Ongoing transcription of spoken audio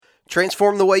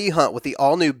Transform the way you hunt with the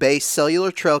all-new base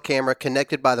cellular trail camera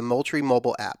connected by the Moultrie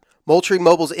mobile app. Moultrie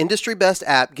Mobile's industry-best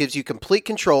app gives you complete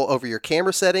control over your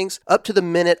camera settings,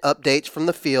 up-to-the-minute updates from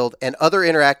the field, and other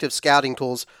interactive scouting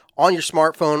tools on your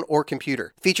smartphone or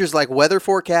computer. Features like weather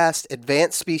forecast,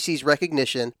 advanced species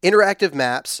recognition, interactive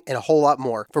maps, and a whole lot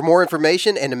more. For more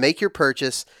information and to make your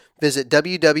purchase, visit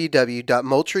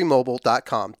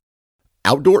www.moultriemobile.com.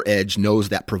 Outdoor Edge knows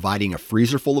that providing a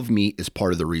freezer full of meat is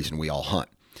part of the reason we all hunt.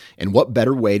 And what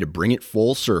better way to bring it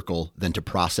full circle than to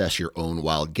process your own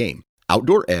wild game?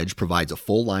 Outdoor Edge provides a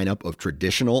full lineup of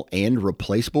traditional and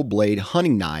replaceable blade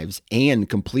hunting knives and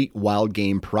complete wild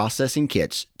game processing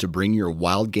kits to bring your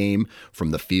wild game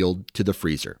from the field to the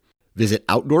freezer. Visit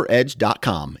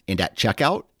OutdoorEdge.com and at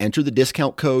checkout, enter the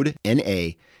discount code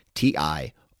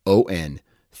NATION30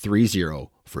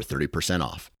 for 30%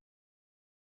 off.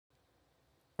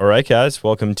 All right, guys,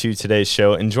 welcome to today's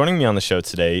show. And joining me on the show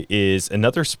today is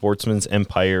another Sportsman's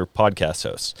Empire podcast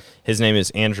host. His name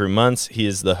is Andrew Muntz. He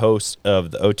is the host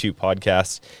of the O2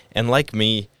 podcast. And like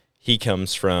me, he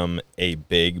comes from a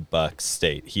big buck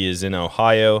state. He is in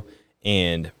Ohio.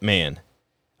 And man,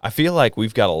 I feel like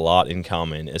we've got a lot in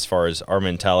common as far as our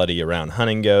mentality around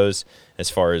hunting goes, as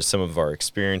far as some of our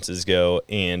experiences go.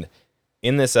 And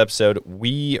in this episode,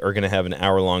 we are going to have an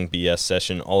hour-long BS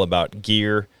session all about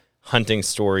gear, hunting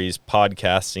stories,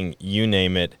 podcasting, you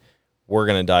name it. We're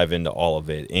going to dive into all of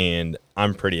it, and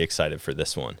I'm pretty excited for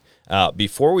this one.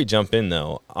 Before we jump in,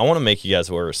 though, I want to make you guys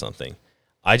aware of something.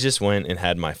 I just went and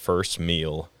had my first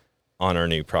meal on our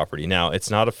new property. Now, it's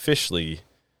not officially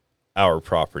our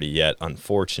property yet,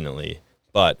 unfortunately,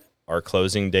 but our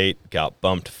closing date got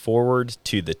bumped forward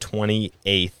to the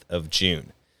 28th of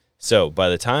June. So by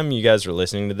the time you guys are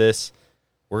listening to this,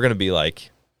 we're going to be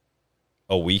like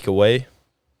a week away,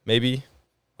 maybe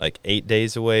like 8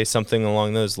 days away, something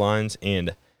along those lines.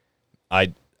 And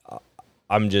I'm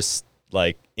just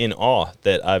like in awe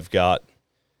that I've got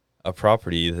a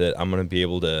property that I'm going to be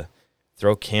able to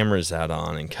throw cameras out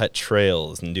on and cut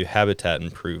trails and do habitat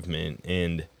improvement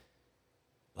and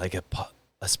like a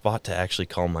spot to actually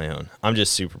call my own. I'm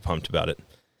just super pumped about it.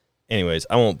 Anyways,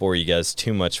 I won't bore you guys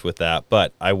too much with that,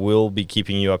 but I will be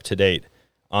keeping you up to date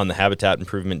on the habitat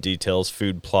improvement details,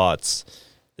 food plots,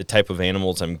 the type of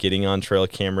animals I'm getting on trail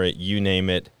camera, you name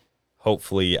it.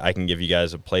 Hopefully I can give you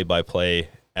guys a play-by-play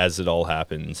as it all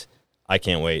happens. I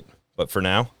can't wait. But for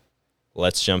now,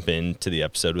 let's jump into the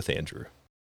episode with Andrew.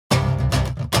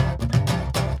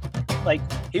 Like,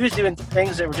 he was doing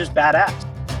things that were just badass.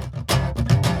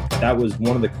 That was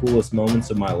one of the coolest moments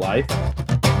of my life.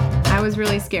 I was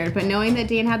really scared, but knowing that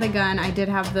Dan had the gun, I did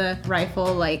have the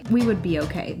rifle, like, we would be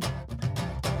okay.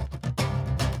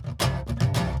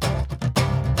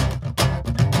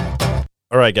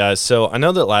 All right, guys, so I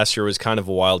know that last year was kind of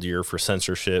a wild year for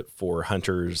censorship for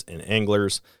hunters and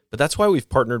anglers, but that's why we've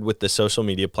partnered with the social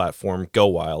media platform Go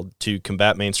Wild to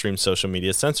combat mainstream social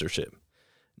media censorship.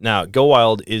 Now, Go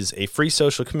Wild is a free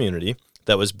social community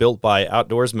that was built by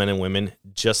outdoors men and women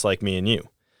just like me and you.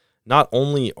 Not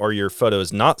only are your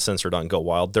photos not censored on Go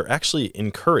Wild, they're actually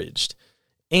encouraged.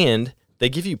 And they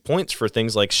give you points for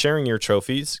things like sharing your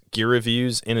trophies, gear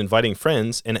reviews, and inviting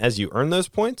friends. And as you earn those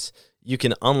points, you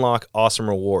can unlock awesome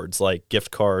rewards like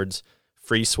gift cards,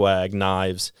 free swag,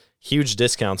 knives, huge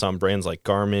discounts on brands like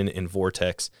Garmin and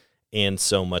Vortex, and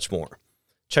so much more.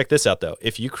 Check this out, though.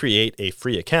 If you create a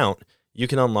free account, you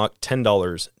can unlock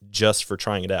 $10 just for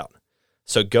trying it out.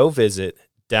 So go visit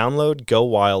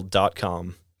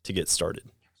downloadgowild.com to get started.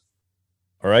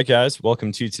 All right, guys,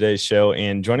 welcome to today's show.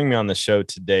 And joining me on the show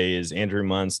today is Andrew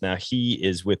Muntz. Now, he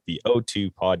is with the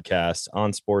O2 podcast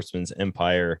on Sportsman's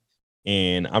Empire,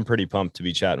 and I'm pretty pumped to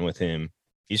be chatting with him.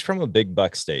 He's from a big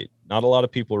buck state. Not a lot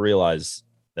of people realize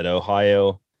that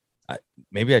Ohio,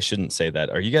 maybe I shouldn't say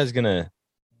that. Are you guys going to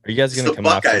come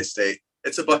out? Buckeye State.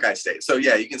 It's a Buckeye State. So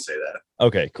yeah, you can say that.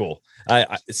 Okay, cool.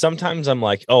 I sometimes I'm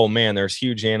like, oh man, there's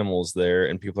huge animals there.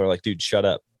 And people are like, dude, shut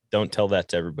up. Don't tell that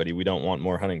to everybody. We don't want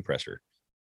more hunting pressure.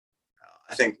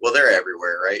 I think, well, they're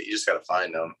everywhere, right? You just got to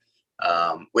find them,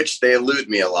 which they elude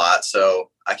me a lot. So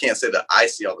I can't say that I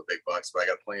see all the big bucks, but I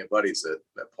got plenty of buddies that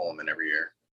pull them in every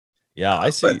year. Yeah, I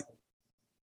see.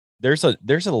 There's a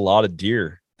lot of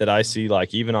deer that I see,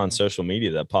 like even on social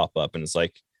media, that pop up, and it's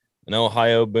like an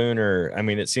Ohio booner. I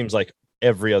mean, it seems like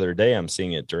every other day I'm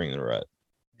seeing it during the rut.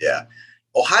 Yeah.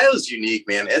 Ohio's unique,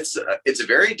 man. It's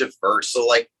very diverse. So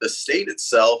like the state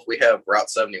itself, we have Route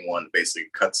 71 that basically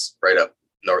cuts right up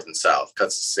north and south,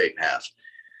 cuts the state in half.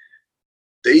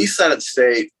 The east side of the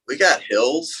state, we got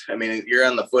hills. I mean, you're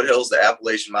on the foothills, the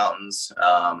Appalachian Mountains.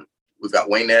 We've got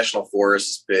Wayne National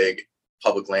Forest, big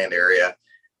public land area.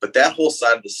 But that whole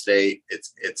side of the state,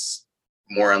 it's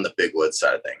more on the big wood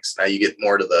side of things. Now you get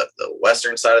more to the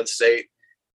western side of the state,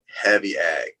 heavy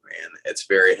ag, man. It's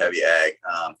very heavy ag.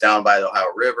 Down by the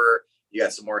Ohio River, you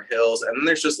got some more hills, and then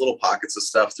there's just little pockets of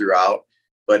stuff throughout.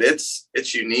 But it's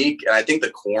unique, and I think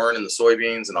the corn and the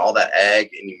soybeans and all that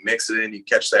ag, and you mix it in, you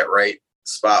catch that right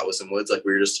spot with some woods like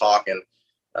we were just talking.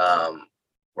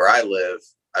 Where I live,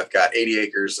 I've got 80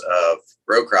 acres of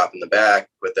row crop in the back,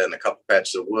 but then a couple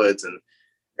patches of woods and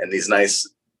these nice,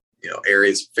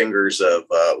 areas, fingers of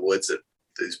woods that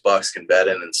these bucks can bed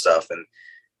in and stuff. And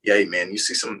yeah, man, you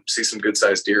see some good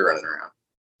sized deer running around.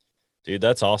 Dude,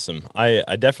 that's awesome.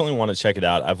 I definitely want to check it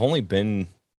out. I've only been.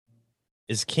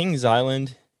 Is Kings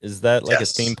Island? Is that like a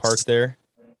theme park there?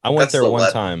 I went there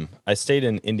one time. I stayed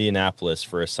in Indianapolis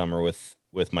for a summer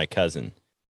with my cousin,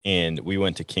 and we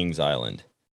went to Kings Island.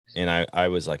 And I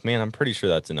was like, man, I'm pretty sure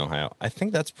that's in Ohio. I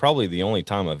think that's probably the only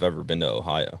time I've ever been to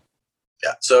Ohio.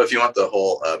 Yeah. So if you want the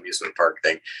whole amusement park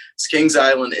thing, Kings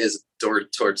Island is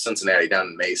towards Cincinnati, down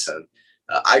in Mason.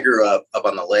 I grew up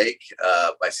on the lake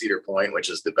by Cedar Point, which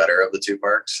is the better of the two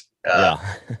parks.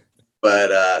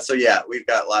 But so yeah, we've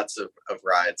got lots of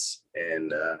rides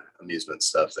and amusement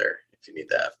stuff there if you need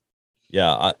that.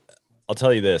 Yeah, I'll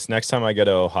tell you this. Next time I go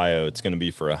to Ohio, it's going to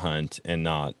be for a hunt and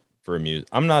not for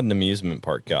I'm not an amusement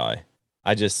park guy.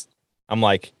 I'm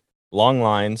like long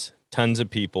lines, tons of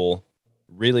people,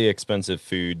 really expensive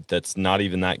food that's not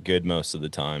even that good most of the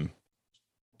time.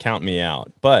 Count me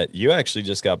out. But you actually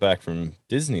just got back from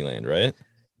Disneyland, right?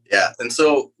 Yeah. And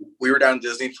so we were down in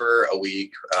Disney for a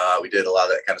week. We did a lot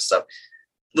of that kind of stuff.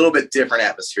 A little bit different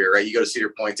atmosphere, right? You go to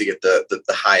Cedar Point to get the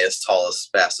highest,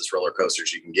 tallest, fastest roller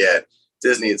coasters you can get.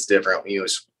 Disney, it's different. You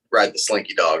ride the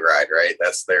Slinky Dog ride, right?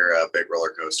 That's their big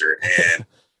roller coaster. And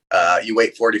you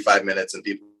wait 45 minutes and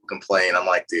people complain. I'm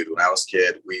like, dude, when I was a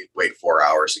kid, we wait 4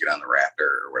 hours to get on the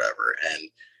Raptor or whatever. And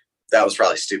that was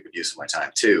probably stupid use of my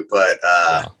time too. But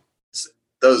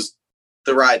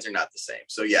the rides are not the same.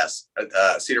 So yes,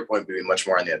 Cedar Point would be much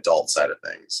more on the adult side of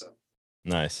things. So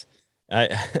nice.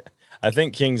 I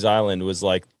think Kings Island was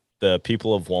like the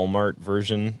People of Walmart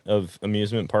version of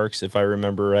amusement parks, if I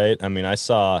remember right. I mean, I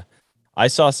saw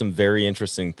some very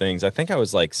interesting things. I think I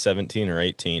was like 17 or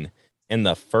 18, and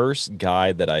the first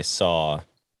guy that I saw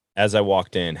as I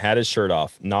walked in had his shirt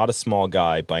off, not a small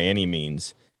guy by any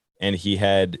means, and he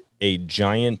had a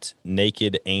giant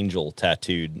naked angel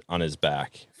tattooed on his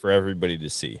back for everybody to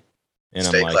see. And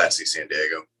Stay I'm like, classy, San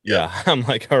Diego. Yeah, I'm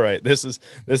like, all right, this is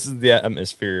the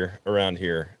atmosphere around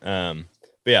here.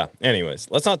 But yeah, anyways,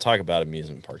 let's not talk about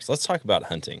amusement parks. Let's talk about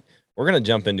hunting. We're gonna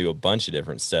jump into a bunch of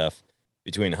different stuff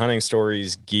between hunting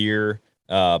stories, gear.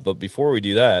 But before we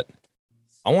do that,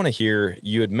 I want to hear,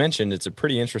 you had mentioned it's a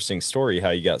pretty interesting story how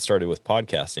you got started with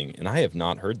podcasting, and I have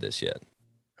not heard this yet.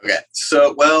 Okay,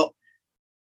 so well,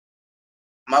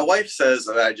 my wife says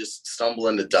that I just stumble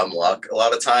into dumb luck a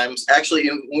lot of times. Actually,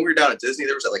 when we were down at Disney,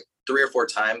 there was like 3 or 4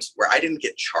 times where I didn't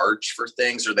get charged for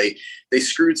things, or they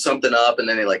screwed something up and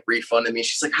then they like refunded me.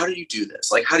 She's like, how do you do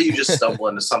this? Like, how do you just stumble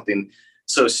into something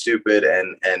so stupid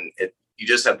and you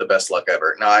just have the best luck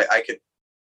ever? Now I could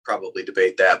probably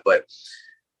debate that, but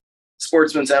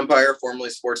Sportsman's Empire, formerly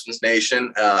Sportsman's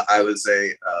Nation. I was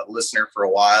a listener for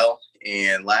a while,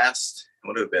 and last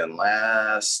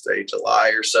July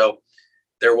or so,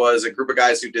 there was a group of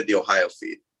guys who did the Ohio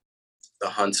feed, the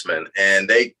Huntsman, and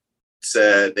they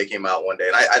said they came out one day,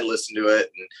 and I listened to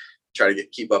it and try to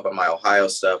keep up on my Ohio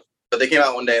stuff. But they came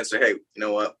out one day and said, hey, you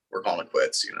know what? We're calling it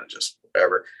quits, just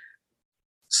whatever.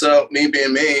 So me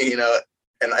being me,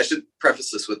 and I should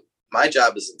preface this with, my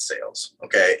job is in sales.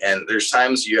 Okay. And there's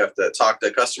times you have to talk to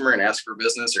a customer and ask for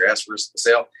business or ask for a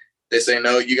sale. They say,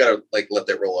 no, you got to let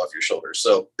that roll off your shoulders.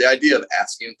 So the idea of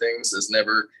asking things has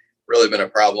never really been a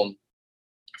problem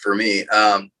for me.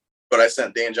 But I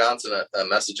sent Dan Johnson a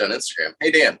message on Instagram.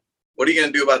 Hey, Dan, what are you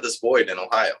going to do about this void in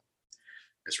Ohio?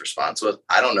 His response was,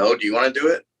 I don't know. Do you want to do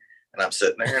it? And I'm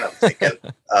sitting there and I'm thinking,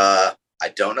 I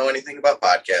don't know anything about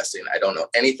podcasting. I don't know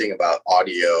anything about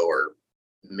audio or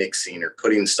mixing or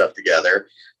putting stuff together.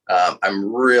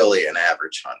 I'm really an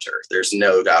average hunter. There's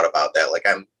no doubt about that. Like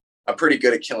I'm pretty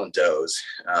good at killing does.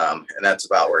 And that's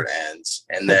about where it ends.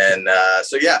 And then,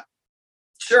 so yeah,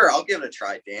 sure. I'll give it a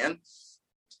try, Dan.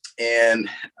 And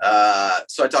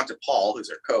so I talked to Paul, who's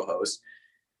our co-host.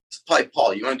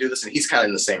 Paul, you want to do this? And he's kind of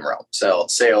in the same realm. So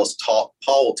sales talk,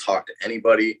 Paul will talk to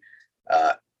anybody,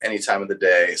 any time of the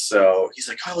day. So he's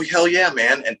like, oh, hell yeah,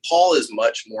 man. And Paul is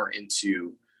much more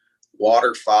into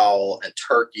waterfowl and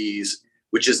turkeys,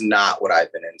 which is not what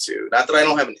I've been into. Not that I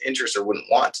don't have an interest or wouldn't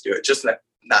want to do it, just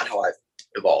not how I've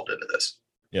evolved into this.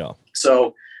 Yeah.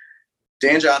 So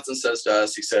Dan Johnson says to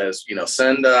us, he says,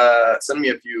 send me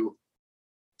a few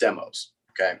demos.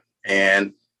 Okay.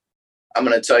 And I'm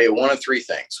going to tell you one of three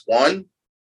things. One,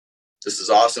 this is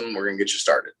awesome. We're going to get you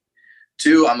started.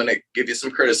 Two, I'm going to give you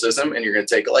some criticism and you're going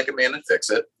to take it like a man and fix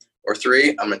it. Or three,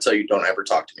 I'm going to tell you, don't ever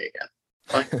talk to me again.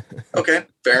 Like, okay,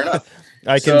 fair enough.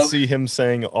 I can see him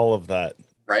saying all of that.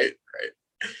 Right.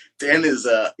 Dan is,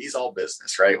 he's all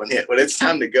business, right? When it's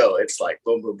time to go, it's like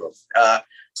boom, boom, boom.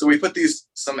 So we put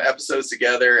some episodes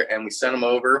together and we sent them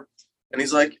over and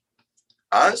he's like,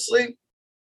 honestly,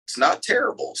 it's not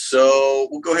terrible. So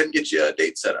we'll go ahead and get you a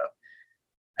date set up.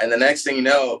 And the next thing you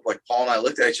know, like Paul and I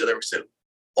looked at each other and said,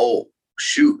 oh,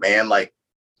 shoot, man, like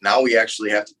now we actually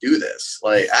have to do this.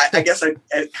 Like, I guess it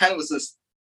kind of was this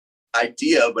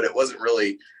idea, but it wasn't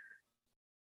really,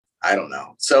 I don't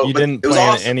know. So you didn't it was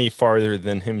plan awesome. any farther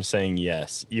than him saying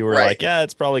yes. You were like, yeah,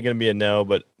 it's probably going to be a no,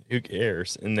 but who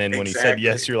cares? And then when he said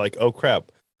yes, you're like, oh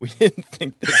crap, we didn't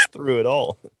think this through at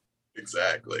all.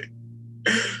 Exactly.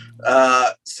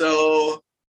 So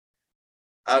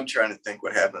I'm trying to think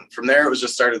what happened from there. It was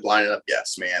just started lining up.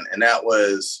 Yes, man. And that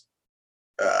was,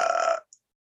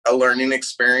 a learning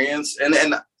experience and,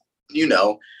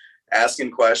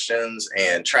 asking questions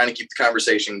and trying to keep the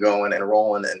conversation going and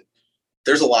rolling. And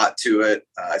there's a lot to it.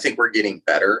 I think we're getting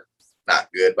better, not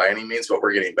good by any means, but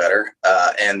we're getting better.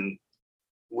 And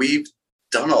we've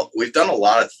done a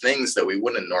lot of things that we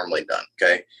wouldn't have normally done.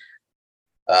 Okay.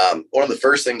 One of the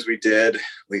first things we did,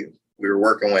 we were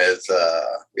working with,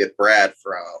 we had Brad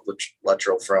from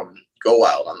Luttrell from Go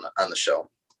Wild on the show.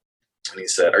 And he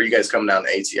said, are you guys coming down to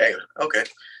ATA? Okay,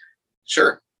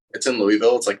 sure. It's in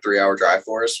Louisville. It's like 3-hour drive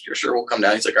for us. You're sure we'll come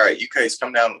down. He's like, all right, you guys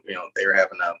come down. They were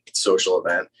having a social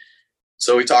event.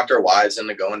 So we talked our wives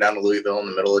into going down to Louisville in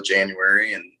the middle of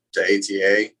January and to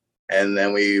ATA. And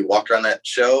then we walked around that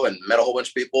show and met a whole bunch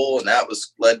of people. And that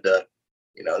was led to,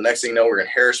 next thing you know, we're in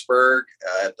Harrisburg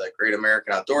at the Great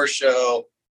American Outdoor Show,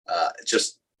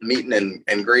 just meeting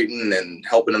and greeting and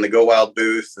helping in the Go Wild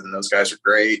booth. And those guys are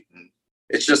great. And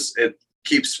it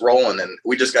keeps rolling. And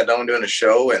we just got done doing a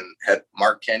show and had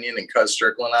Mark Kenyon and Cuz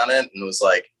Strickland on it. And it was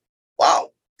like, wow,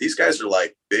 these guys are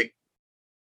like big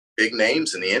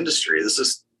names in the industry. This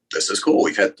is cool.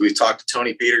 We've talked to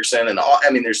Tony Peterson and all,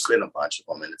 there's been a bunch of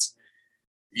them and it's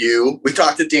we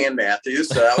talked to Dan Matthews.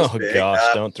 So that was big.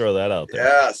 Gosh, don't throw that out there.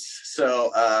 Yes.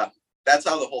 So, that's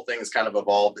how the whole thing has kind of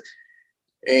evolved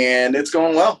and it's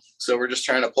going well. So we're just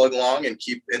trying to plug along and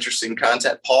keep interesting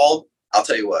content. Paul, I'll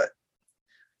tell you what,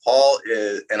 Paul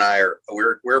and I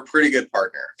we're a pretty good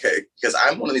partner. Okay. Because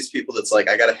I'm one of these people that's like,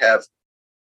 I got to have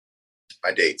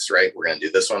my dates, right? We're going to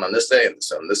do this one on this day and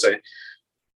this one on this day.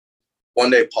 One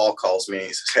day, Paul calls me.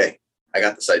 He says, hey, I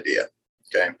got this idea.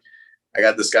 Okay. I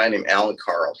got this guy named Alan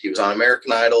Carl. He was on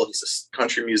American Idol. He's a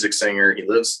country music singer. He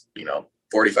lives,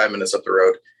 45 minutes up the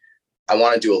road. I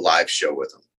want to do a live show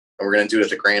with him. And we're going to do it at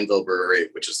the Granville Brewery,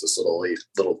 which is this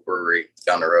little brewery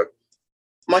down the road.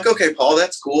 I'm like, okay, Paul,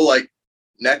 that's cool. Like,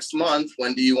 next month,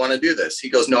 when do you want to do this? He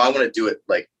goes, no, I want to do it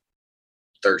like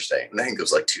Thursday. And I think it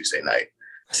was like Tuesday night.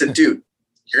 I said, dude,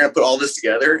 you're going to put all this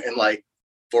together in like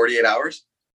 48 hours?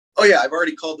 Oh yeah, I've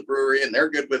already called the brewery and they're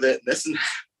good with it. And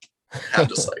I'm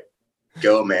just like,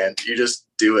 go, man, you just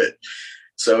do it.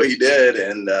 So he did.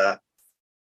 And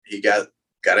he got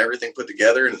everything put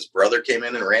together and his brother came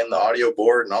in and ran the audio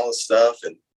board and all this stuff.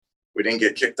 And we didn't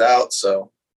get kicked out.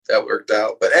 So that worked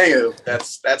out. But anyway,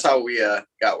 that's how we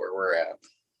got where we're at.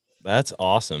 That's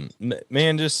awesome,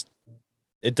 man.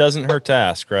 It doesn't hurt to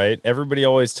ask, right? Everybody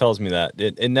always tells me that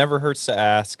it never hurts to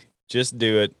ask. Just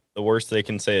do it. The worst they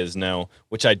can say is no,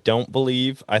 which I don't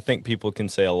believe. I think people can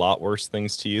say a lot worse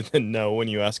things to you than no when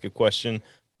you ask a question.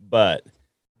 But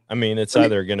it's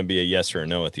either going to be a yes or a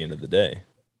no at the end of the day.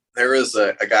 There was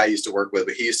a guy I used to work with,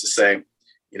 but he used to say,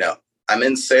 I'm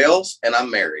in sales and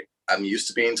I'm married. I'm used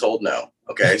to being told no.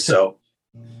 Okay. So,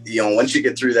 once you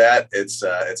get through that, it's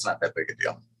not that big a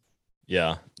deal.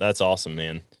 Yeah, that's awesome,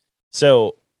 man.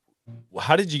 So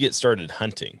how did you get started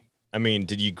hunting?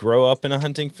 Did you grow up in a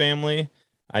hunting family?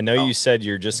 I know you said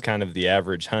you're just kind of the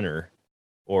average hunter,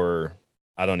 or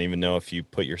I don't even know if you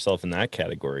put yourself in that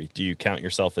category. Do you count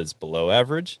yourself as below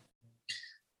average?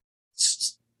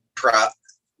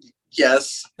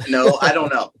 Yes. No, I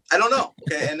don't know.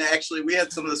 Okay. And actually we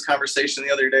had some of this conversation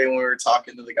the other day when we were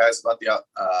talking to the guys about the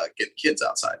getting kids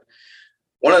outside.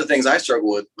 One of the things I struggle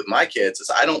with my kids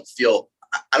is I don't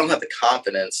have the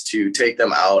confidence to take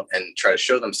them out and try to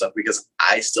show them stuff because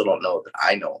I still don't know that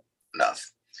I know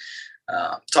enough.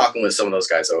 Talking with some of those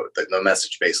guys, the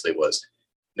message basically was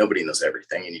nobody knows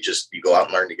everything and you go out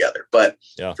and learn together. But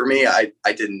for me, I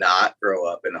did not grow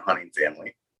up in a hunting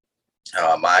family.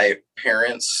 My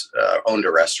parents owned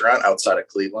a restaurant outside of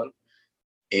Cleveland,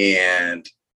 and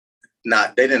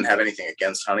they didn't have anything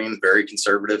against hunting. Very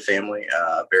conservative family.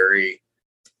 Very,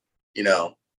 you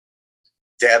know,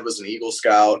 dad was an Eagle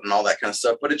Scout and all that kind of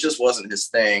stuff, but it just wasn't his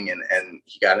thing. And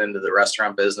he got into the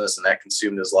restaurant business, and that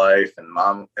consumed his life. And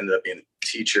mom ended up being a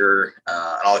teacher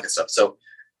and all that kind of stuff. So,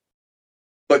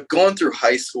 but going through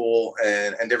high school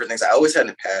and different things, I always had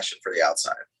a passion for the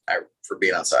outside, for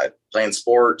being outside, playing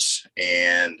sports,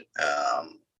 and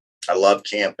I love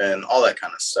camping, all that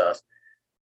kind of stuff.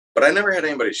 But I never had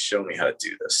anybody show me how to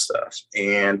do this stuff.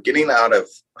 And getting out of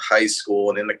high school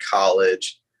and into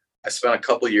college, I spent a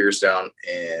couple years down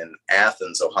in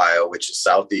Athens, Ohio, which is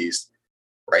southeast,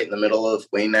 right in the middle of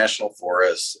Wayne National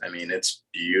Forest. I mean, it's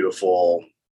beautiful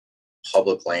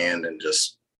public land and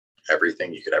just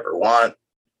everything you could ever want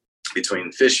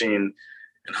between fishing and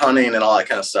hunting and all that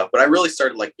kind of stuff. But I really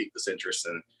started like pique this interest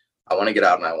in, I want to get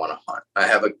out and I want to hunt. I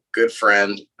have a good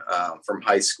friend from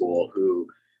high school who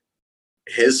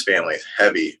his family is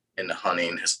heavy into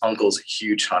hunting. His uncle's a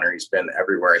huge hunter. He's been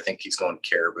everywhere. I think he's going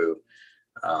caribou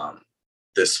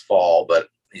this fall, but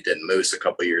he did moose a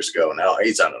couple of years ago. Now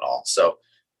he's done it all. So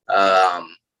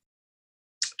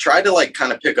tried to like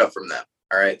kind of pick up from them.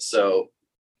 All right, so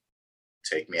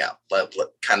take me out, let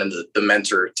kind of the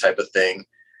mentor type of thing.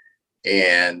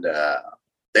 And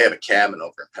they have a cabin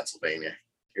over in Pennsylvania.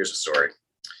 Here's a story.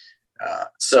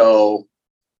 So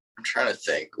I'm trying to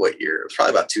think what year. It was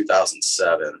probably about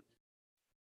 2007.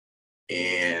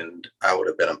 And I would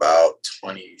have been about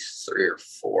 23 or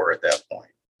 4 at that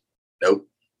point. Nope.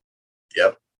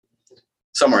 Yep.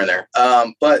 Somewhere in there.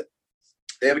 But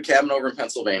they have a cabin over in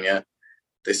Pennsylvania.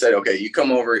 They said, okay, you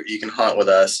come over, you can hunt with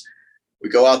us. We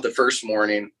go out the first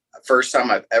morning. First time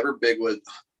I've ever bid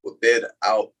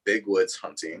out big woods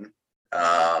hunting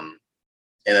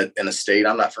in a state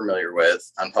I'm not familiar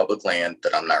with, on public land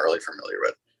that I'm not really familiar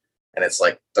with. And it's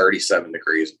like 37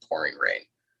 degrees and pouring rain.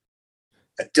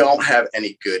 I don't have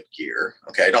any good gear.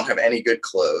 Okay. I don't have any good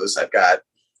clothes. I've got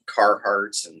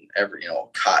Carhartts and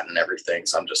cotton and everything.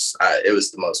 So I'm just, it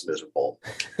was the most miserable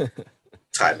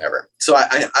time ever. So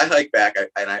I hike back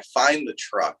and I find the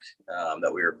truck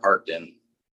that we were parked in,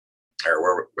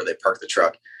 or where they parked the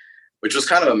truck, which was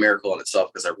kind of a miracle in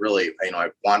itself, because I really,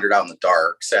 I wandered out in the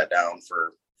dark, sat down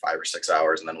for 5 or 6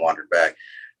 hours and then wandered back.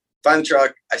 Find the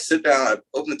truck. I sit down, I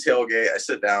open the tailgate, I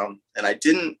sit down, and I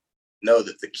didn't know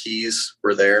that the keys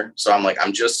were there. So I'm like,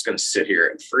 I'm just going to sit here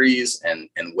and freeze and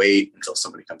wait until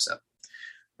somebody comes in.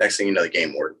 Next thing you know, the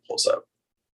game warden pulls up.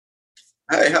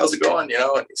 Hey, how's it going?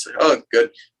 And he said, oh,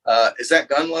 good. Is that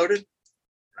gun loaded?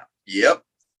 Yep,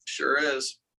 sure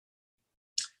is.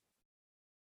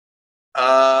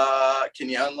 Can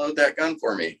you unload that gun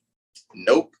for me?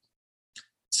 Nope.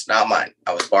 It's not mine.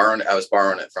 I was borrowing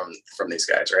it from these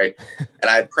guys, right? And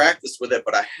I had practiced with it,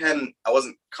 but I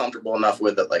wasn't comfortable enough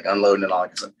with it, like unloading and all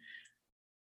that stuff.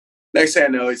 Next thing I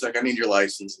know, he's like, I need your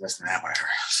license and this and that, whatever.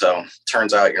 So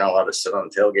turns out you're not allowed to sit on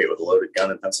the tailgate with a loaded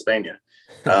gun in Pennsylvania.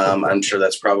 I'm sure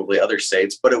that's probably other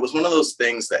states, but it was one of those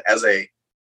things that as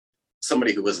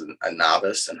somebody who was a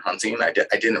novice in hunting, I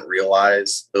didn't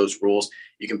realize those rules.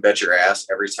 You can bet your ass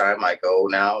every time I go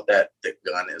now that the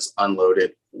gun is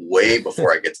unloaded way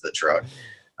before I get to the truck.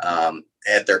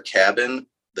 At their cabin,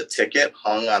 the ticket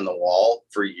hung on the wall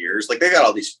for years. Like, they got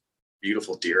all these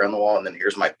beautiful deer on the wall, and then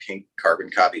here's my pink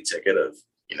carbon copy ticket of,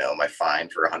 my fine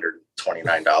for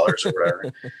 $129 or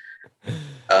whatever.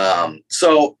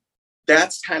 So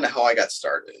that's kind of how I got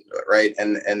started into it, right?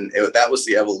 And that was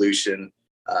the evolution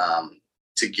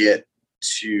to get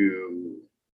to.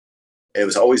 It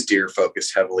was always deer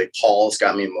focused heavily. Paul's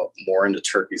got me more into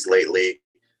turkeys lately.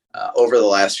 Over the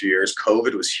last few years,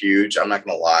 COVID was huge. I'm not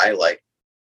going to lie. Like,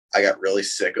 I got really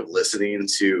sick of listening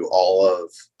to all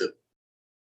of the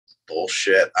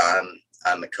bullshit on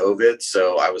the COVID.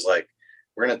 So I was like,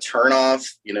 we're going to turn off,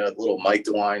 the little Mike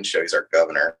DeWine show. He's our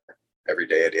governor. Every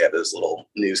day he had his little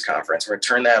news conference. We're going to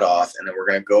turn that off. And then we're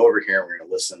going to go over here and we're going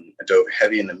to listen. I dove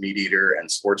heavy into Meat Eater and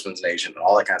Sportsman's Nation and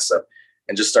all that kind of stuff.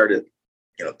 And just started,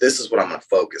 this is what I'm going to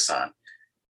focus on.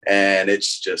 And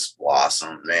it's just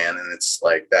blossomed, man. And it's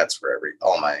like, that's where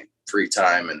all my free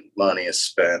time and money is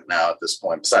spent now at this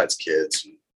point, besides kids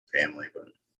and family. But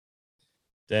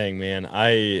dang, man,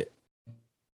 I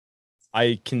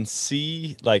can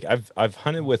see, like, I've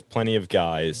hunted with plenty of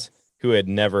guys who had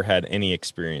never had any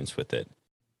experience with it.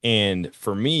 And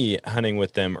for me, hunting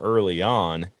with them early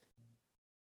on,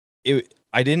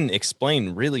 I didn't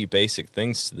explain really basic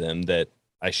things to them that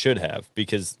I should have,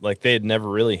 because like they had never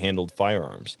really handled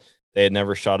firearms. They had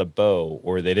never shot a bow,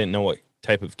 or they didn't know what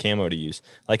type of camo to use.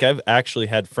 Like, I've actually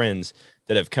had friends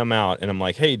that have come out and I'm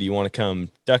like, hey, do you want to come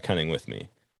duck hunting with me?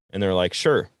 And they're like,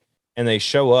 sure. And they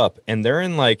show up and they're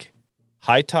in like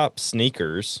high top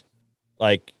sneakers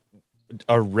like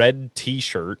a red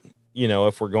t-shirt, you know,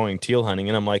 if we're going teal hunting.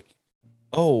 And I'm like,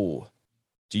 oh,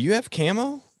 do you have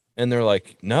camo? And they're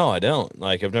like, no, I don't.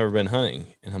 Like, I've never been hunting.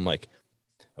 And I'm like,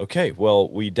 okay, well,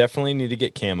 we definitely need to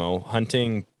get camo.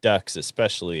 Hunting ducks,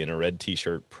 especially in a red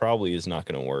t-shirt, probably is not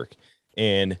going to work.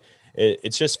 And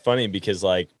it's just funny because,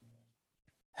 like,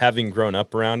 having grown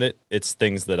up around it, it's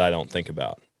things that I don't think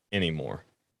about anymore.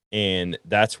 And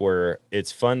that's where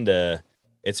it's fun to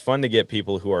get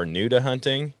people who are new to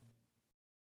hunting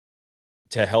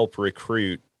to help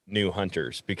recruit new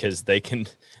hunters, because they can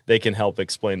help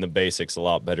explain the basics a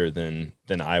lot better than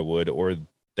I would, or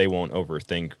they won't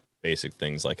overthink basic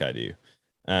things like I do.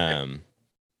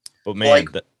 But man, like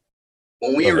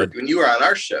when you were on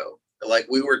our show, like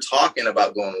we were talking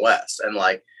about going west, and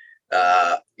like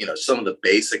you know, some of the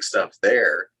basic stuff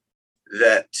there,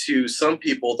 that to some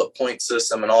people the point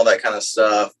system and all that kind of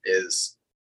stuff is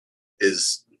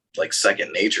like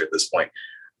second nature at this point.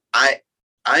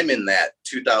 I'm in that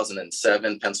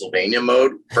 2007 Pennsylvania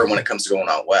mode for when it comes to going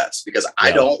out west, because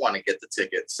I don't want to get the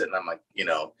ticket sitting on my, you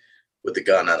know, with the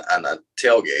gun on a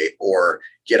tailgate, or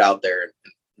get out there and,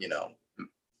 you know,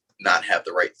 not have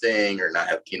the right thing, or not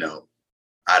have, you know,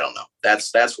 I don't know.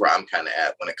 That's where I'm kind of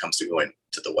at when it comes to going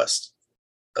to the west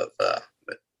of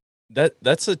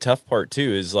that's the tough part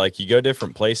too, is like you go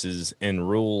different places and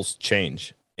rules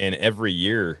change, and every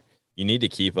year you need to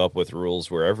keep up with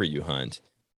rules wherever you hunt.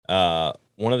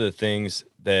 One of the things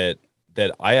that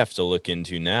I have to look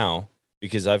into now,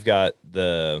 because I've got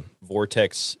the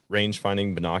Vortex range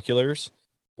finding binoculars.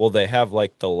 Well, they have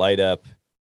like the light up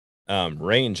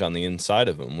range on the inside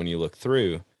of them when you look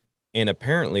through. And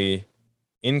apparently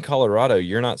in Colorado,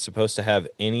 you're not supposed to have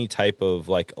any type of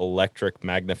like electric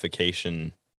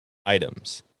magnification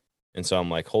items. And so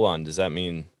I'm like, hold on, does that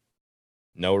mean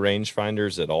no range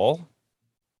finders at all?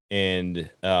 And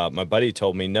my buddy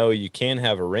told me, no, you can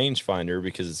have a rangefinder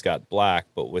because it's got black,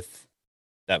 but with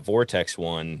that Vortex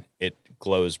one, it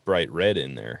glows bright red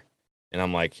in there. And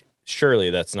I'm like, surely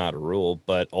that's not a rule,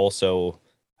 but also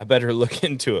I better look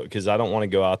into it, because I don't want to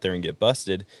go out there and get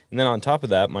busted. And then on top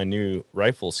of that, my new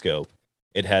rifle scope,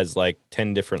 it has like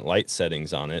 10 different light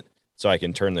settings on it, so I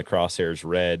can turn the crosshairs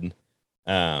red.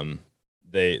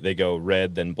 They go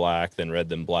red, then black, then red,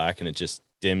 then black, and it just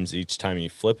dims each time you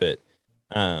flip it.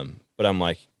 But I'm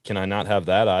like, can I not have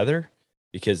that either?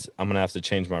 Because I'm going to have to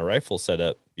change my rifle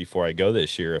setup before I go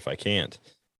this year if I can't.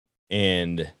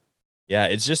 And yeah,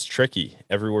 it's just tricky.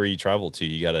 Everywhere you travel to,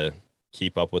 you got to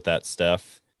keep up with that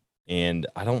stuff. And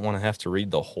I don't want to have to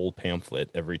read the whole pamphlet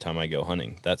every time I go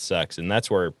hunting. That sucks. And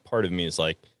that's where part of me is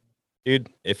like, dude,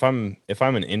 if I'm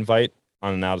an invite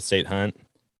on an out of state hunt,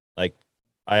 like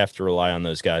I have to rely on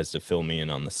those guys to fill me in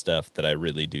on the stuff that I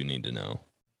really do need to know.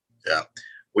 Yeah.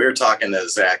 We were talking to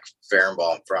Zach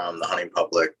Fehrenbaum from the Hunting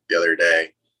Public the other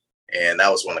day, and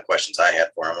that was one of the questions I had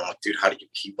for him. I'm like, dude, how do you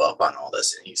keep up on all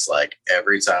this? And he's like,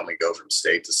 every time we go from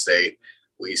state to state,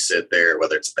 we sit there,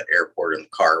 whether it's at the airport or in the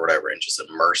car or whatever, and just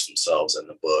immerse themselves in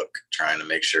the book, trying to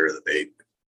make sure that they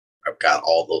have got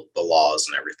all the laws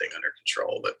and everything under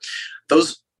control. But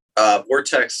those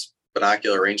Vortex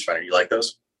binocular rangefinder, you like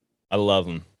those? I love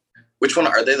them. Which one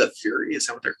are they? The Fury? Is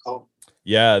that what they're called?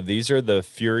 Yeah, these are the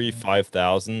Fury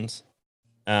 5000s.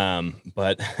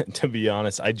 But to be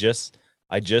honest, I just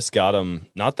got them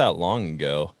not that long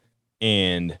ago,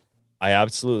 and I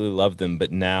absolutely love them.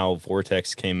 But now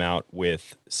Vortex came out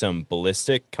with some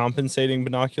ballistic compensating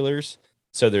binoculars.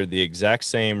 So they're the exact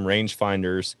same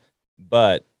rangefinders,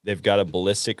 but they've got a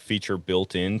ballistic feature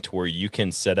built in to where you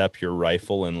can set up your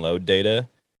rifle and load data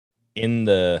in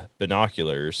the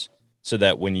binoculars, so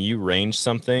that when you range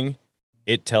something,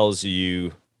 it tells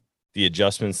you the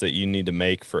adjustments that you need to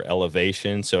make for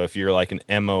elevation. So if you're like an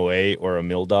MOA or a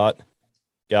MilDOT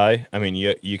guy, I mean,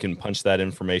 you can punch that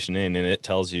information in, and it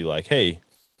tells you like, hey,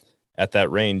 at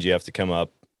that range, you have to come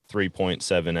up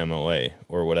 3.7 MOA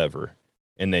or whatever.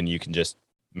 And then you can just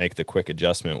make the quick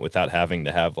adjustment without having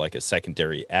to have like a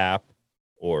secondary app,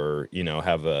 or, you know,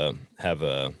 have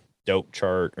a dope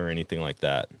chart or anything like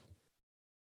that.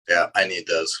 Yeah, I need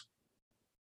those.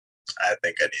 I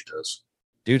think I need those.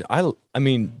 Dude, I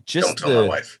mean, just don't tell my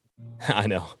wife. I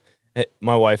know.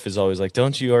 My wife is always like,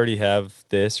 don't you already have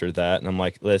this or that? And I'm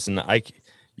like, listen,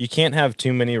 you can't have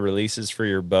too many releases for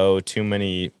your bow, too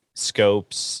many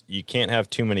scopes. You can't have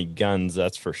too many guns,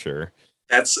 that's for sure.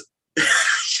 That's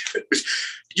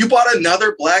you bought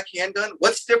another black handgun?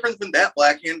 What's different than that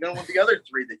black handgun with the other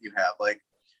three that you have? Like,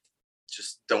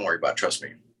 just don't worry about it. Trust me.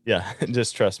 Yeah,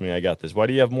 just trust me. I got this. Why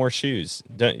do you have more shoes?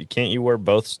 Can't you wear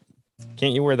both?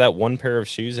 Can't you wear that one pair of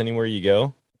shoes anywhere you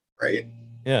go? Right.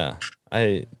 Yeah.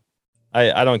 I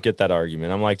don't get that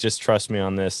argument. I'm like, just trust me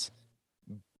on this.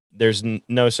 there's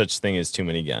no such thing as too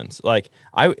many guns. Like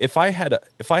if I had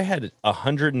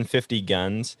 150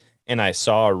 guns and I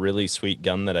saw a really sweet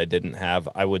gun that I didn't have,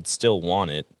 I would still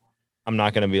want it. I'm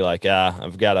not going to be like,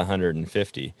 I've got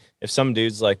 150. If some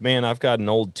dude's like, man, I've got an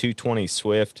old 220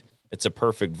 Swift, it's a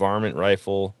perfect varmint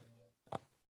rifle.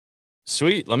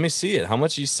 Sweet, let me see it. How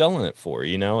much are you selling it for?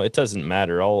 You know, it doesn't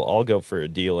matter. I'll go for a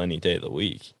deal any day of the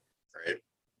week. Right.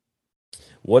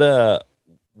 What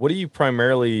do you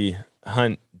primarily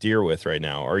hunt deer with right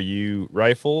now? Are you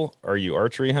rifle? Are you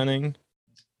archery hunting?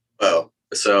 Oh,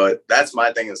 so that's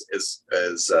my thing is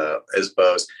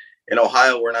bows. In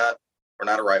Ohio, we're not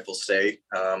a rifle state.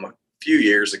 A few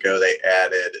years ago, they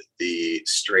added the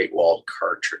straight walled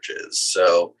cartridges.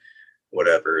 So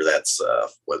whatever that's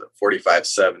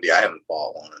 4570. I haven't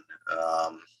bought one.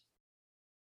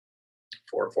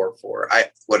 444.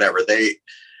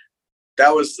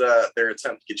 That was their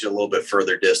attempt to get you a little bit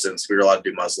further distance. We were allowed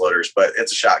to do muzzleloaders, but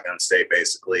it's a shotgun state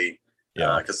basically.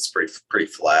 Yeah, because it's pretty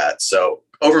flat. So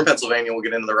over in Pennsylvania, we'll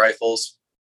get into the rifles.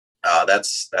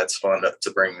 That's fun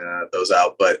to bring those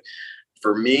out. But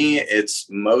for me, it's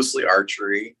mostly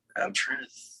archery. I'm trying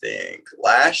to think.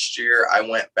 Last year, I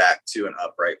went back to an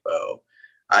upright bow.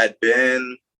 I'd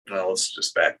been, let's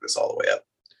just back this all the way up.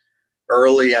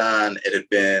 Early on,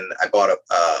 I bought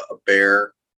a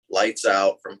Bear lights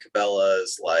out from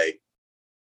Cabela's, like,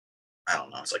 I don't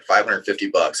know, it's like $550.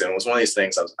 And it was one of these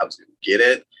things I was going to get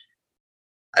it.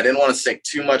 I didn't want to sink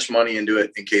too much money into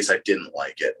it in case I didn't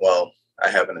like it. Well, I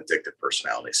have an addictive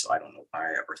personality, so I don't know why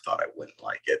I ever thought I wouldn't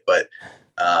like it, but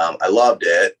I loved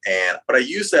it. But I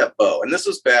used that bow, and this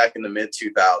was back in the mid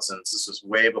 2000s. This was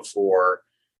way before,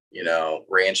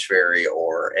 Ranch Fairy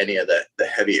or any of the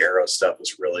heavy arrow stuff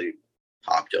was really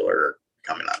popular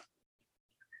coming up.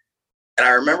 And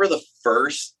I remember the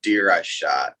first deer I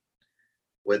shot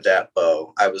with that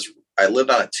bow. I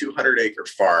lived on a 200-acre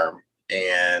farm,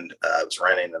 and I was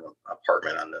renting an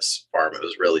apartment on this farm. It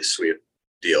was a really sweet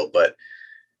deal, but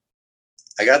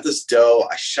I got this doe.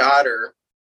 I shot her.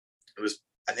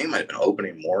 I think it might have been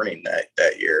opening morning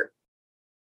that year.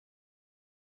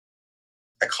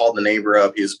 I called the neighbor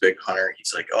up. He was a big hunter.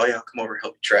 He's like, oh yeah, I'll come over,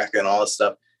 help you track it and all this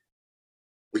stuff.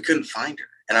 We couldn't find her.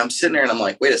 And I'm sitting there and I'm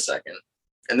like, wait a second.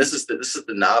 And this is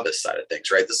the novice side of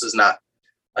things, right? This is not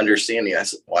understanding. I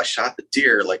said, well, I shot the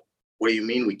deer. Like, what do you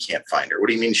mean we can't find her? What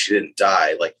do you mean she didn't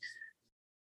die? Like,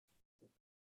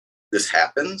 this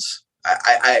happens?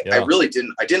 I really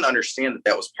didn't understand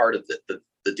that was part of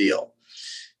the deal.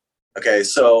 Okay,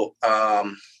 so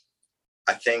I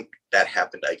think that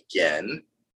happened again.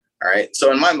 All right.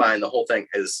 So in my mind, the whole thing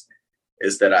is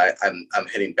that I'm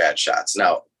hitting bad shots.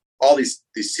 Now, all these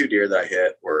two deer that I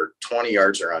hit were 20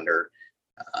 yards or under.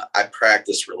 I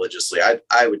practiced religiously. I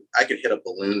could hit a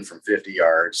balloon from 50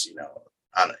 yards.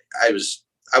 I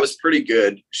was pretty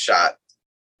good shot.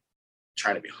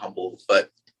 Trying to be humble,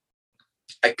 but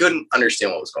I couldn't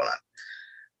understand what was going on.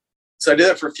 So I did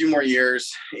it for a few more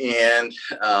years, and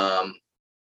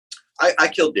I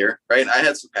killed deer. Right. I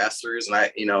had some pass throughs, and I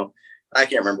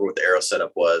can't remember what the arrow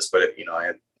setup was, but I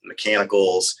had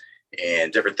mechanicals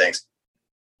and different things.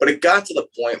 But it got to the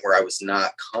point where I was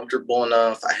not comfortable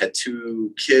enough. I had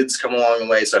two kids come along the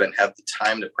way, so I didn't have the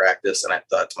time to practice. And I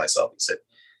thought to myself, I said,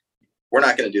 we're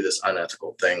not going to do this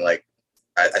unethical thing. Like,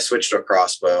 I switched to a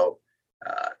crossbow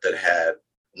that had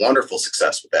wonderful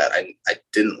success with that. I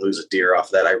didn't lose a deer off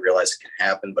of that. I realized it can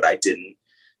happen, but I didn't.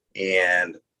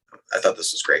 And I thought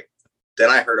this was great. Then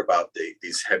I heard about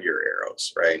these heavier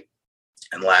arrows, right?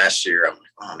 And last year, I'm like,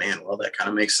 oh man, well, that kind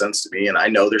of makes sense to me. And I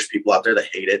know there's people out there that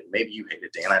hate it. Maybe you hate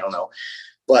it, Dan, I don't know.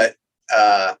 But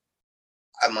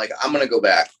I'm like, I'm going to go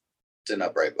back to an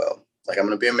upright bow. Like, I'm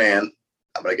going to be a man.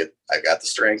 I got the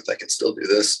strength. I can still do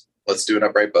this. Let's do an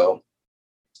upright bow.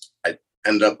 I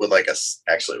ended up with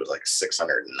actually it was like a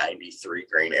 693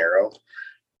 grain arrow.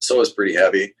 So it was pretty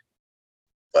heavy.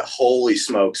 But holy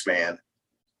smokes, man.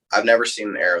 I've never seen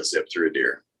an arrow zip through a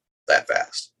deer that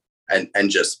fast and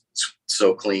just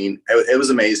so clean. It was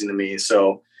amazing to me.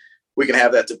 So we can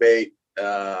have that debate.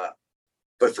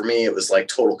 But for me, it was like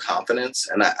total confidence.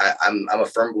 And I'm a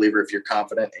firm believer, if you're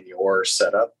confident in your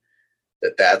setup,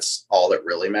 that's all that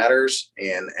really matters,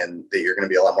 and that you're going to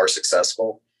be a lot more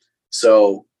successful.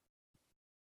 So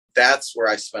that's where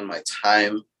I spend my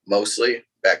time mostly.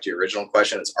 Back to your original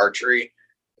question, it's archery.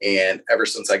 And ever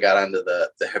since I got onto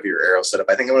the heavier arrow setup,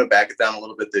 I think I'm going to back it down a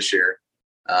little bit this year.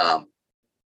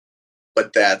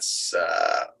 But that's,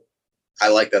 I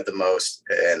like that the most.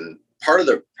 And part of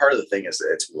the thing is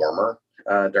that it's warmer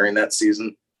during that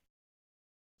season.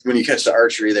 When you catch the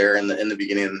archery there in the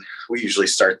beginning, we usually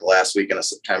start the last weekend of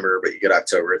September, but you get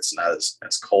October, it's not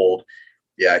as cold.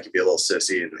 yeah, I could be a little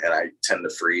sissy, and I tend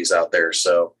to freeze out there.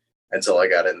 So until I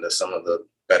got into some of the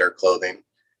better clothing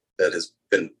that has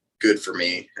been good for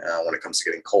me when it comes to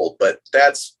getting cold. But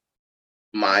that's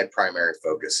my primary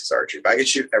focus is archery. If I could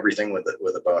shoot everything with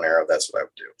a bow and arrow, that's what I would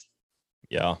do.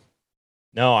 Yeah.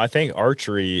 No, I think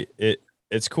archery,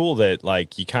 it's cool that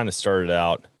like you kind of started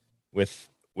out with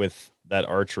that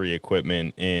archery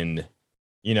equipment and,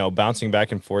 you know, bouncing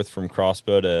back and forth from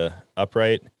crossbow to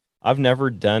upright. I've never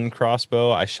done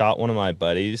crossbow. I shot one of my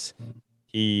buddies.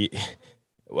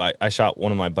 I shot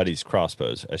one of my buddy's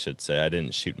crossbows, I should say. I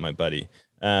didn't shoot my buddy.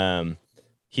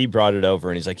 He brought it over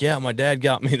and he's like, yeah, my dad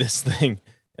got me this thing.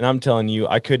 And I'm telling you,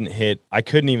 I couldn't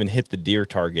even hit the deer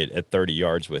target at 30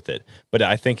 yards with it. But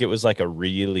I think it was like a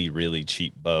really, really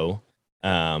cheap bow.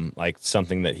 Like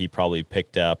something that he probably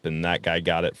picked up and that guy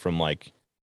got it from like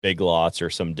Big Lots or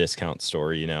some discount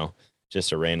store, you know,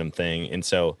 just a random thing. And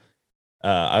so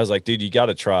I was like, dude, you got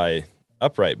to try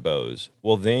upright bows.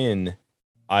 Well, then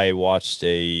I watched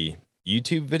a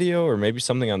YouTube video or maybe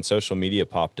something on social media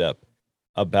popped up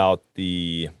about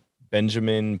the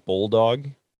Benjamin Bulldog.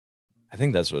 I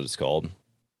think that's what it's called.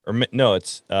 Or no,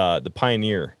 it's the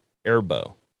Pioneer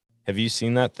Airbow. Have you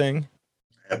seen that thing?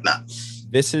 I have not.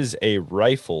 This is a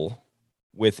rifle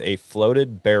with a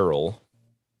floated barrel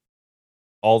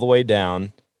all the way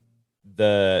down.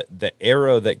 The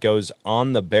arrow that goes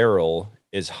on the barrel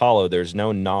is hollow. There's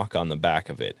no knock on the back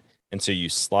of it. And so you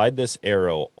slide this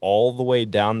arrow all the way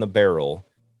down the barrel,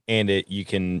 and you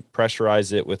can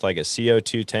pressurize it with like a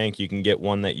CO2 tank. You can get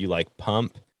one that you like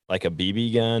pump like a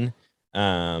BB gun.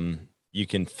 You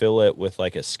can fill it with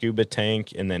like a scuba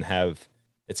tank and then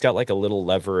it's got like a little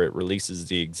lever. It releases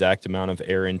the exact amount of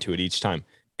air into it each time.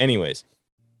 Anyways,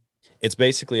 it's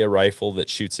basically a rifle that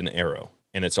shoots an arrow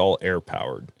and it's all air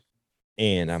powered.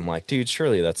 And I'm like, dude,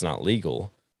 surely that's not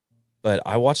legal. But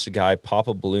I watched a guy pop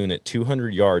a balloon at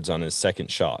 200 yards on his second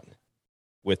shot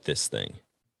with this thing.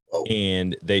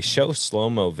 And they show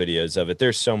slow-mo videos of it.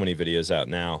 There's so many videos out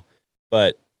now,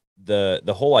 but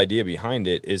the whole idea behind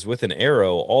it is with an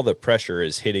arrow, all the pressure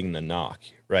is hitting the nock,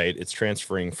 right? It's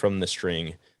transferring from the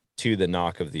string to the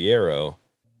nock of the arrow.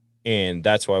 And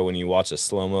that's why when you watch a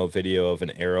slow-mo video of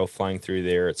an arrow flying through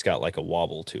there, it's got like a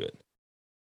wobble to it.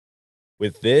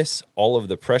 With this, all of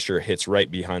the pressure hits right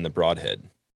behind the broadhead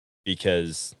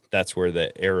because that's where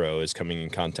the arrow is coming in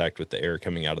contact with the air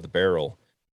coming out of the barrel.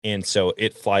 And so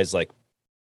it flies like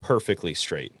perfectly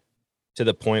straight to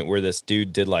the point where this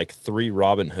dude did like 3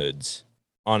 Robin Hoods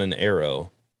on an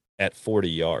arrow at 40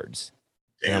 yards.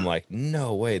 Damn. And I'm like,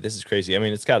 no way, this is crazy. I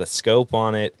mean, it's got a scope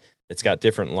on it. It's got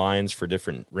different lines for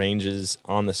different ranges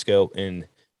on the scope. And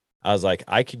I was like,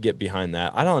 I could get behind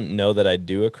that. I don't know that I'd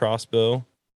do a crossbow.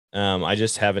 I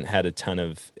just haven't had a ton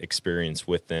of experience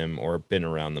with them or been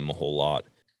around them a whole lot.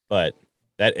 But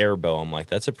that airbow, I'm like,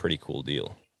 that's a pretty cool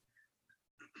deal.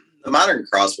 The modern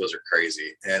crossbows are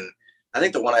crazy. And I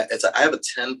think the one I have a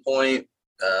 10-point,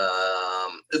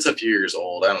 it's a few years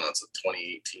old. I don't know, it's a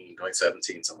 2018,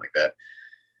 2017, something like that.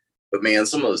 But man,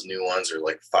 some of those new ones are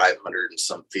like 500 and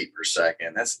some feet per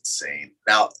second. That's insane.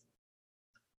 Now,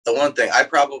 the one thing, I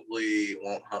probably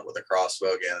won't hunt with a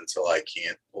crossbow again until I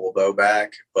can't pull a bow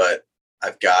back, but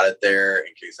I've got it there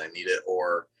in case I need it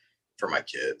or for my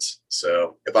kids.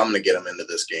 So if I'm going to get them into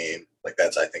this game, like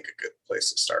that's, I think, a good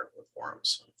place to start with for them.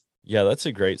 So. Yeah, that's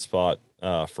a great spot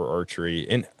for archery.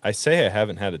 And I say I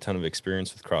haven't had a ton of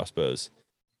experience with crossbows.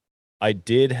 I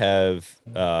did have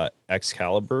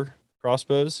Excalibur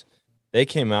crossbows. They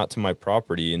came out to my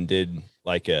property and did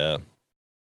like a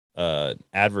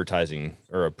advertising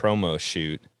or a promo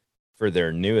shoot for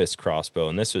their newest crossbow.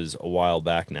 And this was a while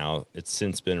back now. It's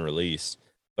since been released,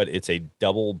 but it's a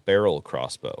double barrel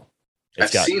crossbow.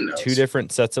 It's got 2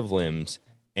 different sets of limbs.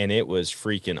 And it was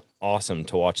freaking awesome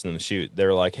to watch them shoot.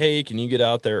 They're like, hey, can you get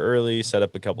out there early, set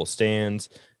up a couple stands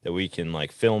that we can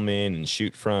like film in and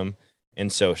shoot from?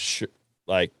 And so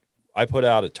like I put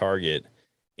out a target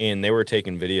and they were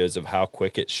taking videos of how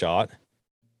quick it shot.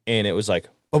 And it was like,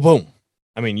 boom, boom.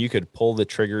 I mean, you could pull the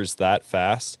triggers that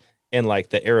fast and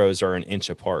like the arrows are an inch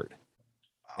apart.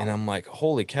 And I'm like,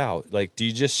 holy cow. Like, do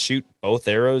you just shoot both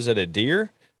arrows at a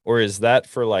deer? Or is that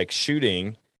for like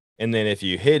shooting? And then if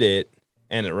you hit it,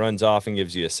 and it runs off and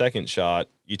gives you a second shot,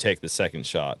 you take the second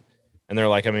shot. And they're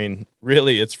like, I mean,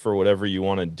 really, it's for whatever you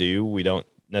want to do. We don't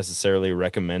necessarily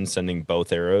recommend sending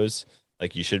both arrows.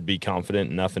 Like, you should be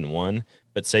confident enough in one.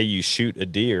 But say you shoot a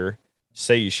deer,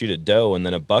 say you shoot a doe, and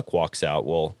then a buck walks out.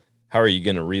 Well, how are you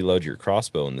going to reload your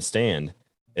crossbow in the stand?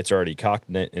 It's already cocked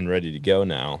and ready to go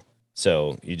now.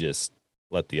 So you just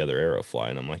let the other arrow fly.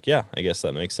 And I'm like, yeah, I guess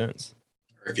that makes sense.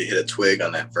 Or if you hit a twig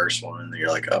on that first one, and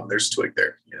you're like, oh, there's a twig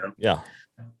there, you know? Yeah.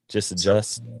 Just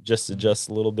adjust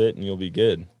a little bit and you'll be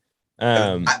good.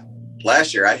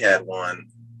 Last year I had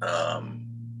one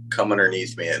come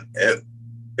underneath me, and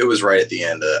it was right at the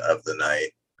end of the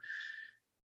night.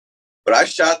 But I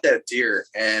shot that deer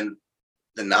and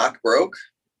the knock broke,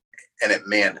 and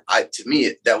to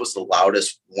me that was the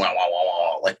loudest wow, wow, wow,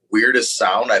 wow, like weirdest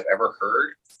sound I've ever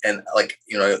heard. And like,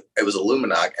 it was a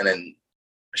Lumenok, and then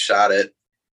I shot it.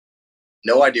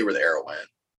 No idea where the arrow went.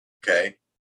 Okay.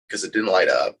 Because it didn't light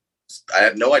up. I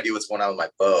have no idea what's going on with my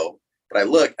bow, but I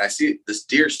look and I see this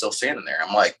deer still standing there.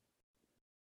 I'm like,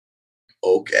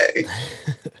 okay.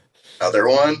 Another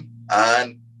one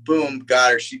on, boom,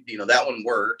 got her. She, that one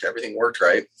worked. Everything worked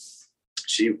right.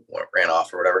 She ran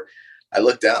off or whatever. I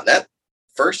looked down. That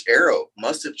first arrow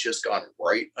must have just gone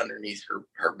right underneath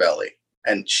her belly,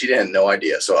 and she had no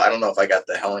idea. So I don't know if I got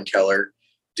the Helen Keller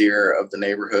deer of the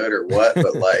neighborhood or what,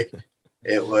 but like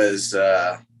it was,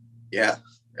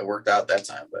 it worked out that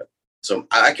time. But so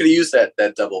I could have used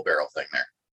that double barrel thing there.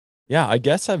 Yeah, I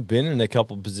guess I've been in a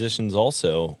couple positions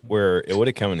also where it would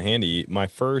have come in handy.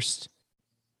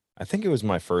 I think it was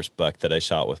my first buck that I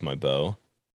shot with my bow.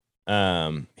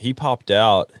 He popped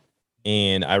out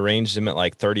and I ranged him at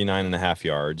like 39.5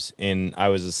 yards. And I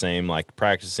was the same, like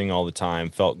practicing all the time,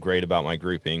 felt great about my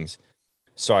groupings.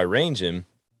 So I range him,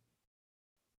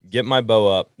 get my bow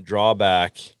up, draw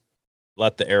back,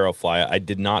 let the arrow fly. I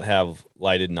did not have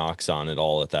lighted nocks on at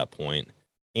all at that point.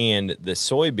 And the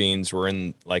soybeans were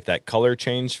in like that color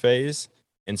change phase.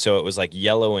 And so it was like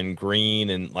yellow and green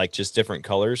and like just different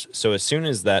colors. So as soon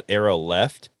as that arrow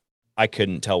left, I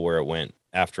couldn't tell where it went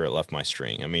after it left my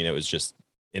string. I mean, it was just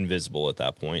invisible at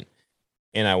that point.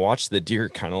 And I watched the deer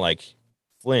kind of like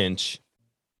flinch,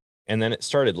 and then it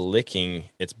started licking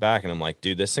its back. And I'm like,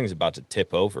 dude, this thing's about to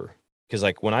tip over. Because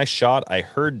like when I shot, I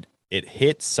heard it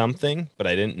hit something, but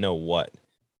I didn't know what.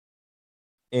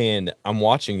 And I'm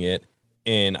watching it,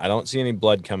 and I don't see any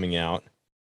blood coming out.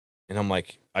 And I'm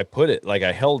like, I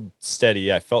held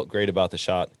steady. I felt great about the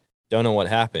shot. Don't know what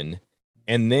happened.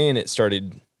 And then it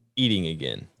started eating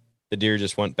again. The deer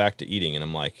just went back to eating. And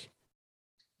I'm like,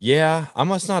 yeah, I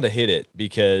must not have hit it,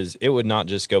 because it would not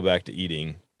just go back to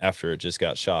eating after it just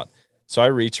got shot. So I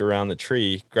reach around the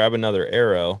tree, grab another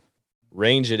arrow,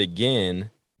 range it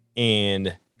again,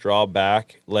 and draw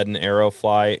back, let an arrow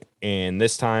fly. And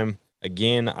this time,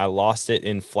 again, I lost it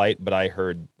in flight, but I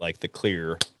heard like the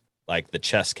clear, like the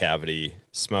chest cavity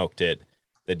smoked it.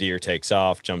 The deer takes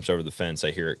off, jumps over the fence.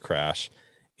 I hear it crash.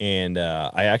 And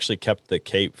I actually kept the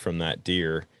cape from that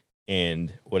deer.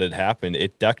 And what had happened,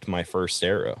 it ducked my first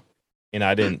arrow. And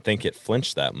I didn't think it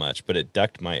flinched that much, but it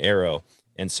ducked my arrow.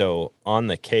 And so on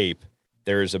the cape,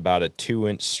 there's about a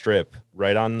 2-inch strip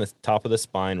right on the top of the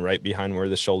spine, right behind where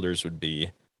the shoulders would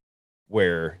be,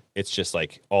 where it's just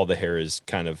like all the hair is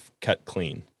kind of cut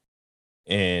clean.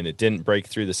 And it didn't break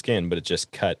through the skin, but it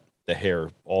just cut the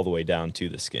hair all the way down to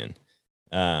the skin.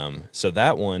 So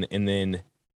that one, and then,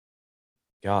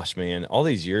 gosh, man, all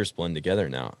these years blend together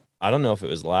now. I don't know if it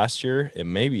was last year, it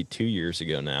may be 2 years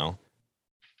ago now.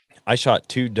 I shot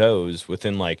 2 does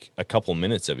within like a couple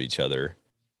minutes of each other,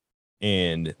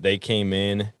 and they came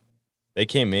in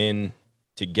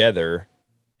together.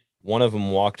 One of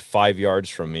them walked 5 yards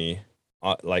from me,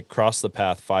 like crossed the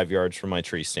path 5 yards from my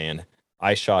tree stand.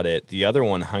 I shot it. The other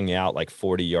one hung out like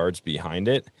 40 yards behind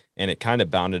it, and it kind of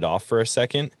bounded off for a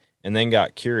second and then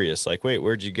got curious, like, wait,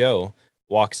 where'd you go?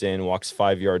 Walks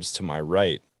 5 yards to my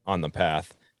right on the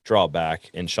path, draw back,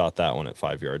 and shot that one at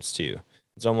 5 yards too.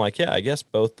 So I'm like, yeah, I guess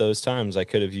both those times I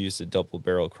could have used a double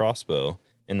barrel crossbow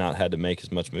and not had to make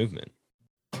as much movement.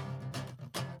 All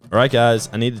right, guys,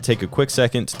 I need to take a quick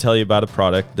second to tell you about a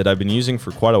product that I've been using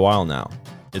for quite a while now.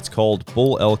 It's called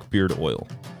Bull Elk Beard Oil.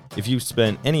 If you've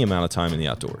spent any amount of time in the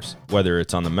outdoors, whether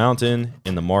it's on the mountain,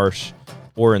 in the marsh,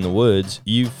 or in the woods,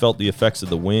 you've felt the effects of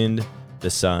the wind,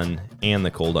 the sun, and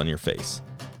the cold on your face.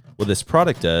 What this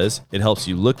product does, it helps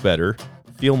you look better,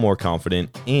 feel more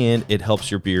confident, and it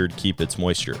helps your beard keep its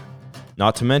moisture.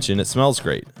 Not to mention, it smells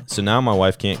great, so now my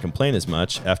wife can't complain as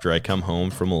much after I come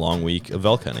home from a long week of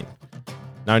elk hunting.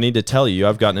 Now I need to tell you,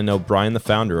 I've gotten to know Brian the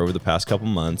founder over the past couple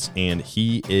months, and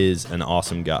he is an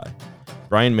awesome guy.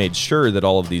 Brian made sure that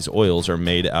all of these oils are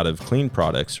made out of clean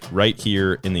products right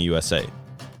here in the USA.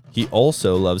 He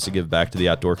also loves to give back to the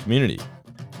outdoor community,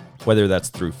 whether that's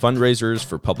through fundraisers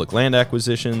for public land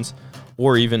acquisitions,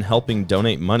 or even helping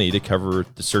donate money to cover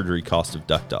the surgery cost of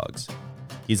duck dogs.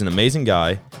 He's an amazing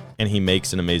guy, and he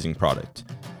makes an amazing product.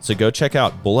 So go check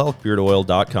out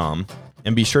bullelkbeardoil.com,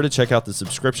 and be sure to check out the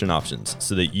subscription options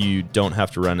so that you don't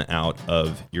have to run out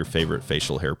of your favorite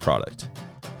facial hair product.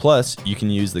 Plus, you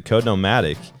can use the code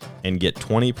NOMADIC and get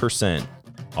 20%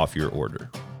 off your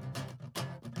order.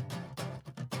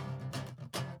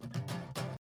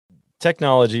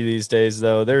 Technology these days,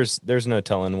 though, there's no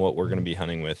telling what we're going to be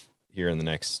hunting with here in the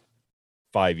next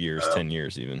 5 years, 10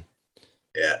 years even.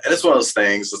 Yeah, and it's one of those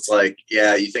things. It's like,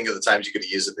 yeah, you think of the times you could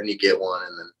use it, then you get one,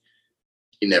 and then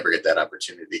you never get that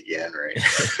opportunity again, right?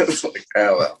 It's like,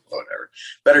 oh, well, whatever.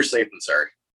 Better safe than sorry.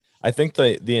 I think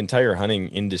the entire hunting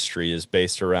industry is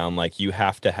based around like you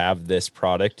have to have this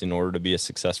product in order to be a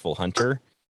successful hunter.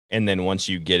 And then once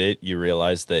you get it, you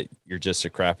realize that you're just a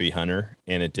crappy hunter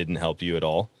and it didn't help you at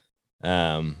all.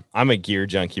 I'm a gear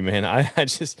junkie, man. I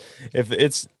just, if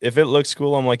it looks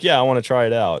cool, I'm like, yeah, I want to try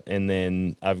it out. And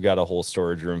then I've got a whole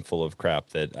storage room full of crap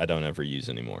that I don't ever use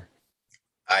anymore.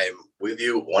 I'm with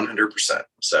you 100%.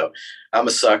 So I'm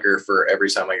a sucker for every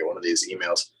time I get one of these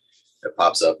emails that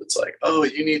pops up. It's like, oh,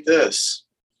 you need this.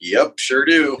 Yep, sure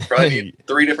do. Probably need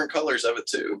 3 different colors of it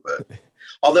too. But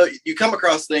although you come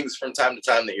across things from time to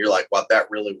time that you're like, wow, that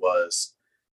really was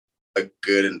a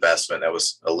good investment. That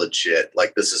was a legit,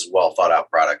 like, this is well thought out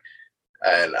product.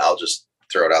 And I'll just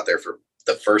throw it out there for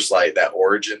the First Light, that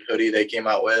Origin hoodie they came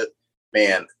out with.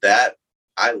 Man, that,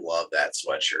 I love that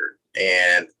sweatshirt.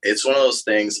 And it's one of those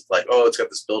things like, oh, it's got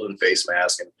this built-in face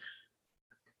mask, and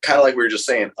kind of like we were just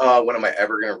saying, oh, when am I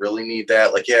ever going to really need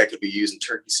that? Like, yeah, it could be used in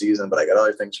turkey season, but I got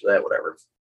other things for that, whatever.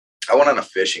 I went on a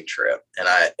fishing trip, and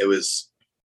it was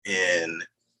in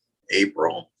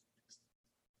April,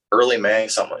 early May,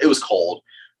 something. It was cold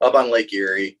up on Lake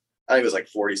Erie. I think it was like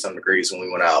 40-some degrees when we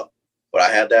went out. But I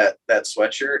had that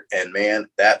sweatshirt, and man,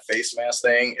 that face mask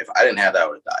thing, if I didn't have that, I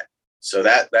would have died. So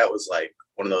that was like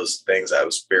one of those things. I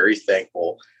was very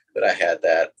thankful that I had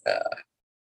that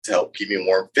to help keep me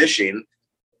warm fishing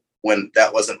when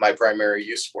that wasn't my primary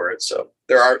use for it. So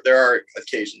there are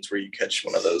occasions where you catch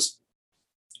one of those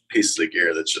pieces of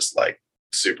gear that's just like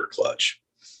super clutch.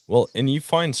 Well, and you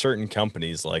find certain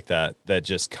companies like that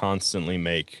just constantly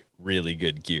make really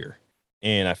good gear.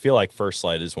 And I feel like First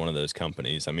Light is one of those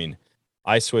companies. I mean,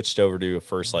 I switched over to a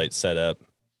First Light setup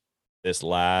this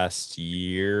last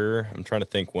year. I'm trying to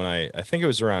think when I think it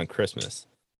was around Christmas.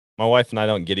 My wife and I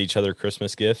don't get each other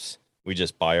Christmas gifts. We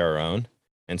just buy our own.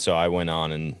 And so I went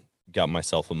on and got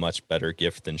myself a much better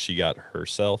gift than she got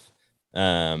herself.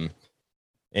 And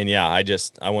yeah,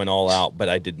 I went all out, but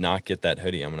I did not get that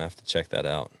hoodie. I'm going to have to check that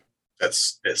out.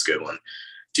 That's a good one.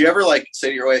 Do you ever like say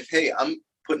to your wife, hey, I'm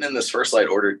putting in this First Light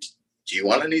order. Do you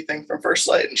want anything from First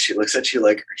Light? And she looks at you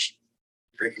like,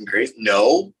 are you freaking crazy?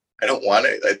 No, I don't want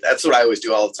it. That's what I always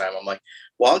do all the time. I'm like,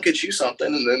 well, I'll get you something,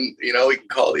 and then, we can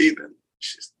call it even.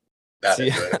 She's not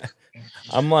into it.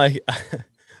 I'm like,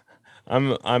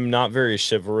 I'm not very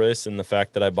chivalrous in the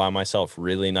fact that I buy myself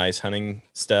really nice hunting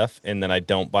stuff, and then I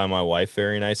don't buy my wife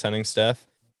very nice hunting stuff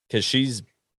because she's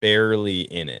barely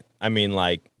in it. I mean,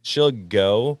 like, she'll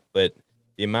go, but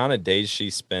the amount of days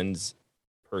she spends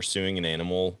pursuing an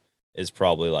animal is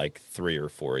probably like 3 or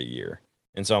 4 a year.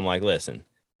 And so I'm like, listen,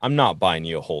 I'm not buying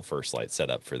you a whole First Light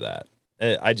setup for that.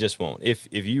 I just won't. If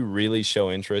you really show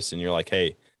interest and you're like,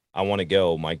 hey, I want to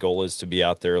go, my goal is to be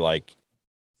out there like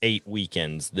 8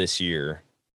 weekends this year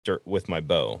with my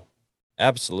bow.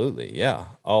 Absolutely. Yeah.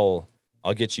 I'll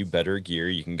get you better gear.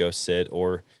 You can go sit.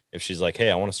 Or if she's like,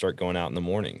 hey, I want to start going out in the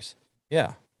mornings.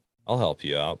 Yeah, I'll help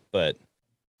you out. But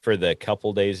for the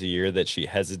couple days a year that she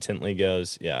hesitantly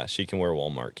goes, yeah, she can wear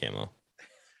Walmart camo.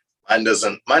 Mine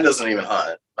doesn't even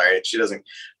hunt. Right. She doesn't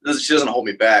hold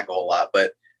me back a whole lot,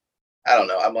 but I don't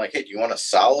know. I'm like, hey, do you want a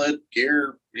solid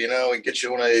gear, and get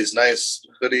you one of these nice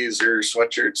hoodies or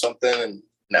sweatshirts, something? And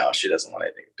no, she doesn't want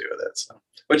anything to do with it. So,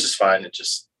 which is fine. It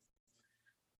just,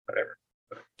 whatever.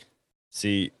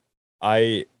 See,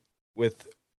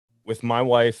 with my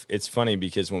wife, it's funny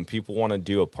because when people want to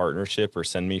do a partnership or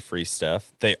send me free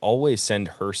stuff, they always send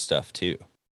her stuff too.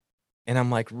 And I'm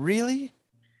like, really?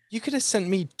 You could have sent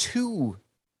me 2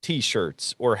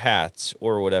 t-shirts or hats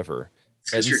or whatever.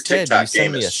 Because your TikTok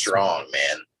game is strong,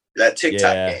 man. That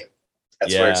TikTok game,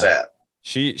 that's where it's at.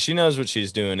 She knows what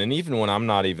she's doing, and even when I'm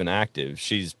not even active,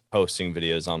 she's posting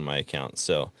videos on my account.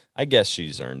 So I guess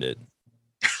she's earned it.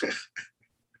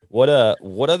 What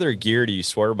other gear do you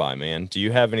swear by, man? Do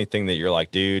you have anything that you're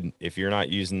like, dude, if you're not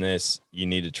using this, you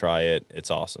need to try it. It's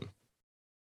awesome.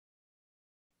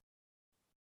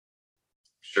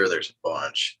 Sure, there's a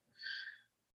bunch.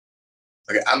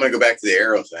 Okay, I'm gonna go back to the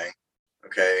arrow thing.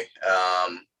 Okay,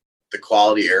 the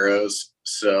quality arrows.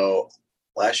 So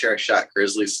last year I shot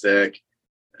Grizzly Stick.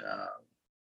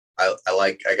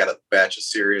 I got a batch of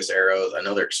serious arrows. I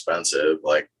know they're expensive,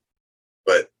 but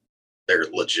they're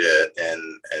legit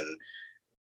and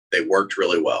they worked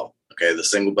really well. Okay, the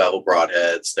single bevel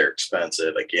broadheads, they're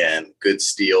expensive. Again, good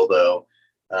steel though.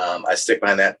 I stick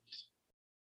behind that.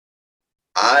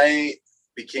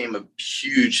 became a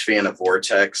huge fan of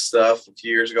Vortex stuff a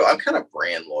few years ago. I'm kind of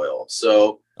brand loyal.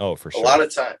 So for sure. a lot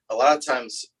of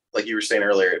times, like you were saying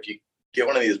earlier, if you get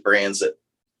one of these brands that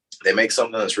they make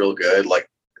something that's real good, like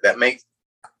I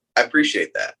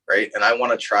appreciate that. Right. And I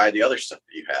want to try the other stuff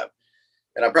that you have.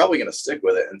 And I'm probably going to stick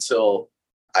with it until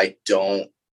I don't,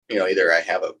 either I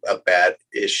have a bad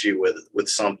issue with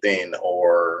something,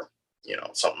 or,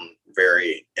 something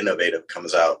very innovative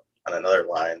comes out on another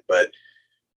line. But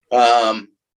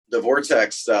the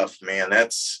Vortex stuff, man,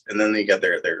 and then you got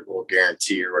their little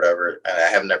guarantee or whatever. And I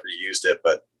have never used it,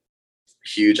 but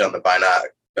huge on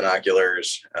the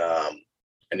binoculars. I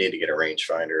need to get a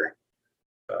rangefinder,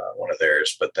 one of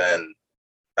theirs, but then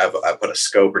I put a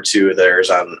scope or two of theirs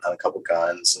on a couple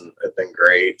guns, and it's been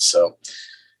great. So,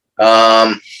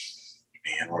 man,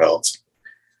 what else?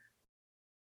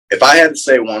 If I had to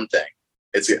say one thing,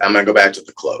 I'm going to go back to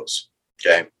the clothes.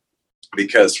 Okay.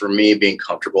 Because for me, being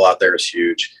comfortable out there is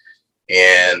huge.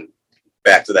 And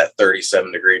back to that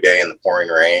 37-degree day in the pouring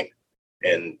rain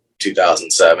in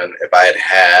 2007, if I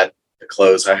had the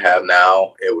clothes I have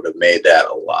now, it would have made that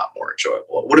a lot more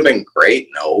enjoyable. It would have been great,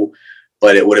 no,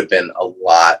 but it would have been a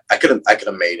lot. I could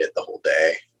have made it the whole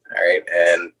day. All right.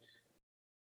 And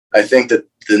I think that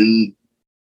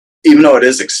even though it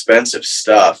is expensive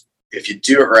stuff, if you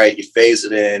do it right, you phase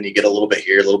it in, you get a little bit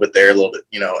here, a little bit there, a little bit,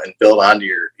 and build onto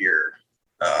your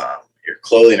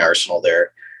clothing arsenal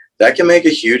there. That can make a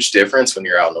huge difference when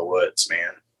you're out in the woods,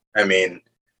 man. I mean,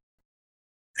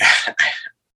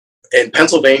 in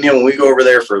Pennsylvania, when we go over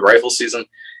there for rifle season,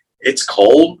 it's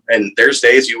cold, and there's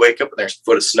days you wake up and there's a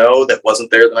foot of snow that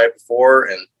wasn't there the night before,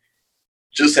 and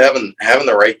just having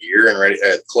the right gear and ready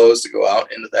clothes to go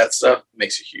out into that stuff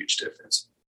makes a huge difference.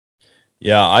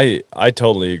 Yeah, I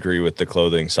totally agree with the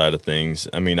clothing side of things.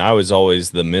 I mean, I was always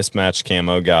the mismatched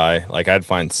camo guy. Like, I'd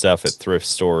find stuff at thrift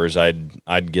stores.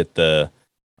 I'd get the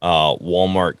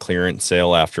Walmart clearance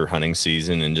sale after hunting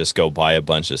season and just go buy a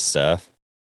bunch of stuff.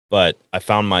 But I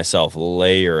found myself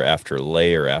layer after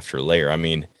layer after layer. I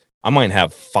mean, I might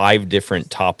have 5 different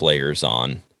top layers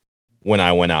on when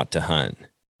I went out to hunt.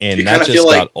 And that just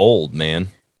got old, man.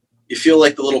 You feel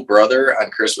like the little brother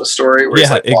on Christmas Story where he's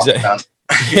like walking down.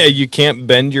 Yeah, you can't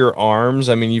bend your arms.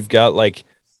 I mean, you've got like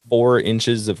 4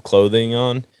 inches of clothing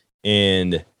on,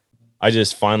 and I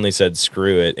just finally said,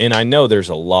 screw it. And I know there's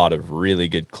a lot of really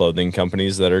good clothing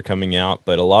companies that are coming out,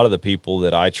 but a lot of the people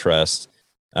that I trust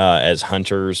as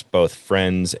hunters, both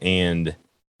friends and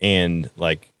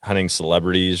like hunting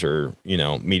celebrities or,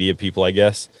 media people, I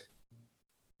guess,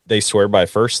 they swear by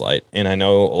First Light. And I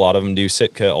know a lot of them do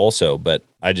Sitka also, but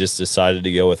I just decided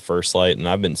to go with First Light, and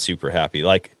I've been super happy.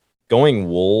 Like, going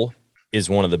wool is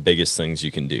one of the biggest things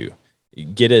you can do.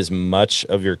 Get as much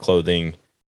of your clothing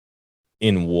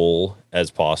in wool as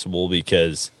possible,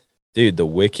 because, dude, the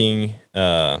wicking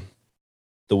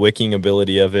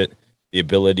ability of it, the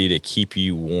ability to keep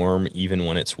you warm even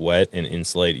when it's wet and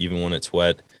insulate even when it's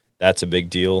wet, that's a big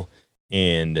deal.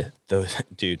 And those,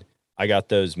 dude, I got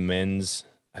those men's,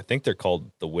 I think they're called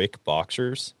the Wick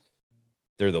boxers.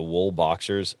 They're the wool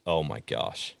boxers. Oh my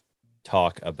gosh.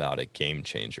 Talk about a game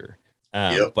changer.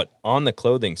 Yep. But on the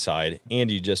clothing side,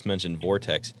 Andy, you just mentioned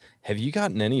Vortex. Have you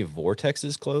gotten any of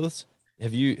Vortex's clothes?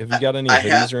 Have you got any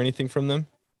hoodies or anything from them?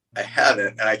 I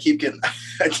haven't, and I keep getting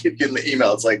the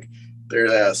email. It's like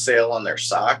there's a sale on their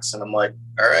socks, and I'm like,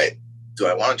 all right, do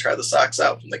I want to try the socks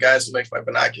out from the guys who make my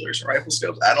binoculars and rifle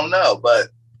scopes? I don't know, but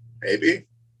maybe.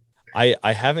 I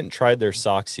haven't tried their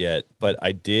socks yet, but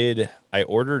I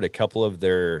ordered a couple of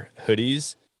their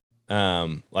hoodies.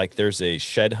 Like there's a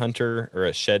shed hunter or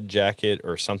a shed jacket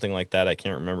or something like that. I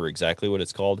can't remember exactly what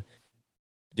it's called.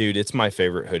 Dude, it's my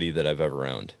favorite hoodie that I've ever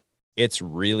owned. It's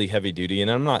really heavy duty,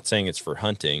 and I'm not saying it's for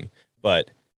hunting,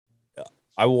 but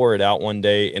I wore it out one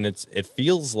day, and it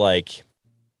feels like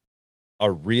a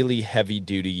really heavy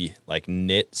duty, like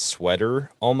knit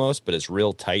sweater almost, but it's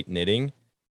real tight knitting.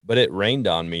 But it rained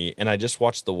on me, and I just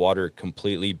watched the water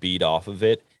completely bead off of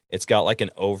it. It's got like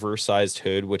an oversized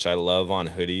hood, which I love on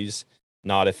hoodies.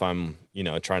 Not if I'm,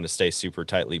 trying to stay super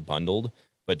tightly bundled,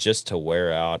 but just to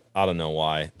wear out. I don't know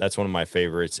why. That's one of my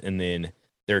favorites. And then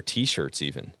their t-shirts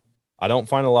even. I don't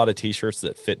find a lot of t-shirts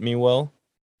that fit me well.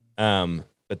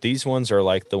 But these ones are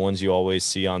like the ones you always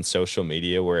see on social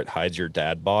media where it hides your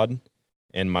dad bod.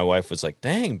 And my wife was like,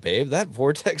 dang, babe, that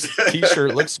Vortex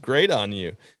t-shirt looks great on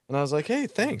you. And I was like, hey,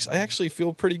 thanks. I actually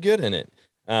feel pretty good in it.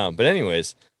 But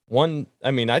anyways,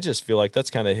 I just feel like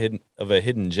that's kind of a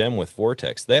hidden gem with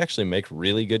Vortex. They actually make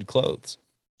really good clothes.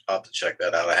 I'll have to check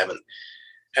that out. I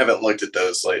haven't looked at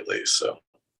those lately. So,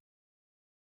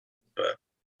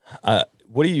 but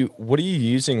what are you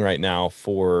using right now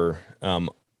for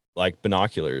like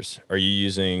binoculars? Are you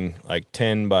using like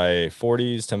 10 by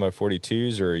 40s, 10 by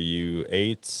 42s, or are you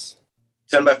 8s?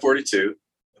 10 by 42.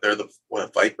 They're the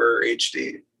Viper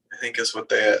HD, I think is what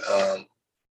the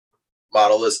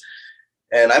model is.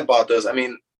 And I bought those. I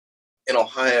mean, in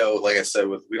Ohio, like I said,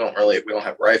 we don't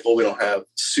have rifle. We don't have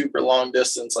super long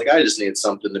distance. Like I just need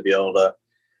something to be able to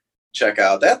check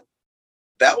out. That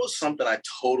was something I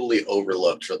totally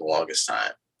overlooked for the longest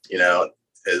time. You know,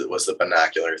 it was the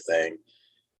binocular thing.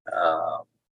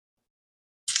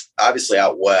 Obviously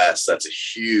out west, that's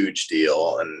a huge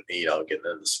deal. And, you know, getting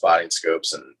into the spotting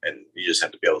scopes and you just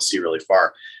have to be able to see really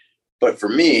far. But for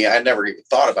me, I never even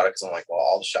thought about it because I'm like, well,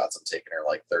 all the shots I'm taking are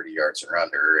like 30 yards or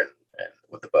under, and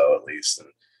with the bow at least. And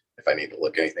if I need to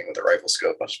look anything with a rifle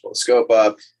scope, I'll just pull the scope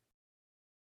up.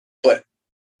 But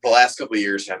the last couple of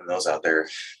years having those out there,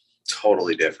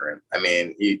 totally different. I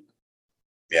mean,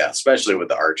 especially with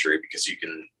the archery, because you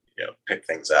can, you know, pick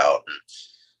things out.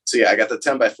 So yeah, I got the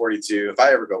 10 by 42. If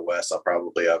I ever go west, I'll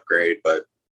probably upgrade. But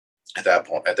at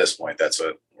this point, that's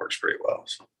what works pretty well.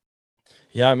 So.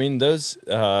 Yeah, I mean those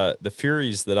the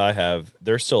Furies that I have,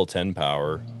 they're still 10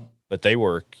 power, but they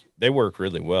work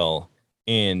really well.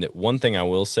 And one thing I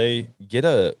will say,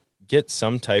 get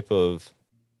some type of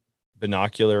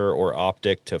binocular or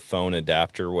optic to phone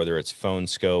adapter, whether it's Phone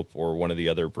Scope or one of the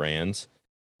other brands,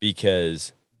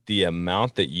 because the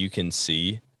amount that you can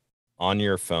see on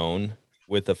your phone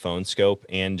with a Phone Scope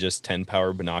and just 10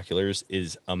 power binoculars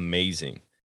is amazing.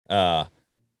 I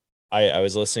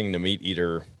was listening to Meat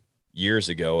Eater years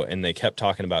ago, and they kept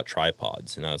talking about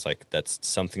tripods, and I was like, that's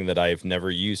something that I've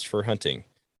never used for hunting,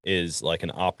 is like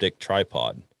an optic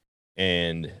tripod.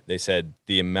 And they said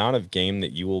the amount of game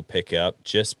that you will pick up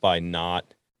just by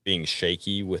not being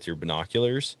shaky with your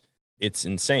binoculars, it's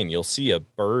insane. You'll see a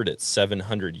bird at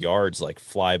 700 yards like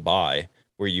fly by,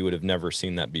 where you would have never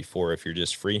seen that before if you're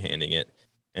just freehanding it.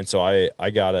 And so I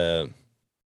got I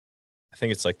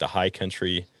think it's like the High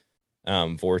Country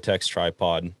Vortex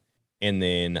tripod. And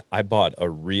then I bought a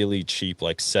really cheap,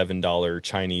 like $7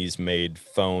 Chinese made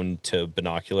phone to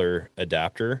binocular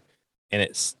adapter. And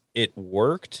it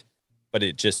worked, but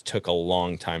it just took a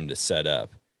long time to set up.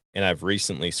 And I've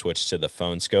recently switched to the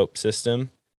Phone Scope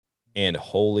system, and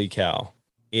holy cow,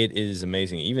 it is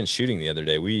amazing. Even shooting the other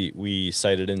day, we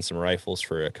sighted in some rifles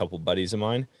for a couple buddies of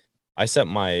mine. I set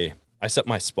my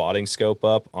spotting scope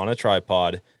up on a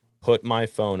tripod, put my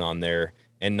phone on there,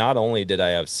 and not only did I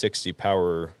have 60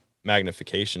 power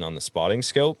magnification on the spotting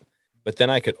scope, but then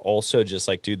I could also just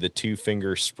like do the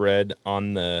 2-finger spread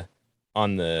on the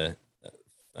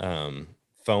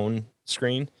phone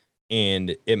screen,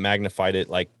 and it magnified it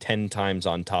like 10 times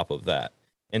on top of that.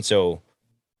 And so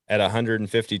at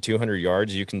 150, 200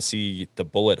 yards, you can see the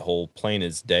bullet hole plain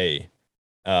as day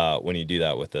when you do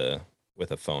that with a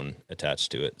phone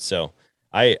attached to it. So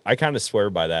I kind of swear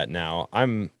by that now.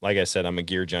 Like I said, I'm a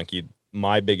gear junkie.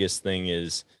 My biggest thing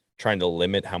is trying to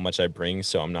limit how much I bring,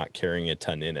 so I'm not carrying a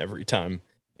ton in every time,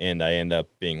 and I end up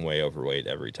being way overweight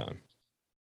every time.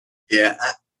 Yeah,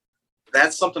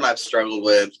 that's something I've struggled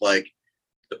with. Like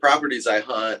the properties I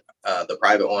hunt, the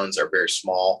private ones are very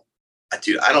small.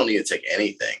 Dude, I don't need to take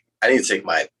anything. I need to take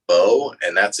my bow,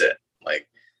 and that's it. Like,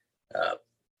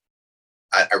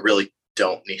 I really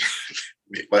don't need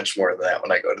much more than that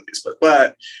when I go to these.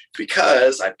 But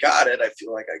because I've got it, I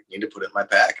feel like I need to put it in my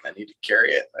pack and I need to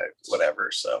carry it, whatever.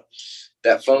 So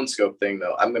that Phone Scope thing,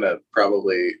 though, I'm going to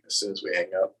probably, as soon as we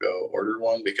hang up, go order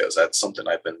one, because that's something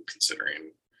I've been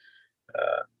considering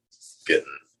getting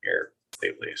here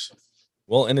lately. So.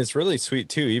 Well, and it's really sweet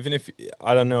too. Even if,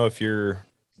 I don't know if you're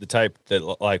the type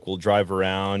that like will drive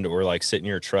around or like sit in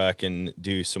your truck and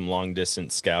do some long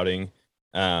distance scouting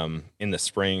in the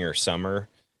spring or summer.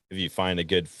 If you find a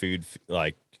good food,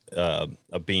 like a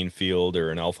bean field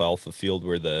or an alfalfa field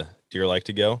where the deer like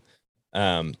to go,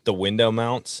 the window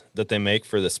mounts that they make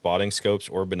for the spotting scopes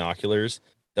or binoculars,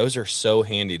 those are so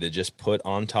handy to just put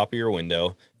on top of your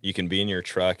window. You can be in your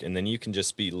truck, and then you can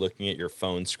just be looking at your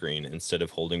phone screen instead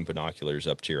of holding binoculars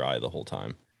up to your eye the whole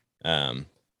time.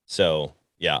 So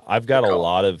yeah, I've got a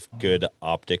lot of good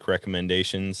optic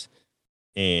recommendations,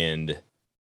 and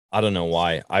I don't know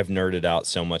why I've nerded out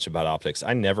so much about optics.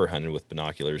 I never hunted with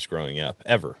binoculars growing up,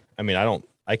 ever. I mean,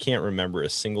 I can't remember a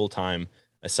single time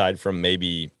aside from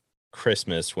maybe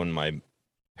Christmas when my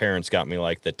parents got me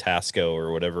like the Tasco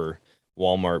or whatever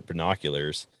Walmart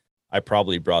binoculars. I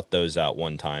probably brought those out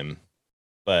one time,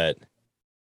 but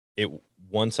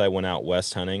once I went out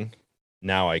west hunting,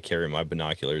 now I carry my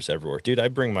binoculars everywhere. Dude, I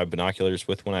bring my binoculars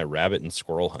with when I rabbit and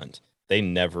squirrel hunt.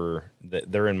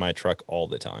 They're in my truck all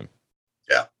the time.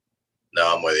 Yeah.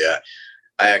 No, I'm with you.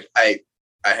 I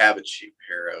have a cheap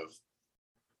pair of,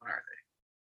 what are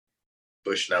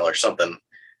Bushnell or something.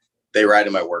 They ride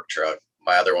in my work truck.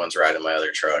 My other ones ride in my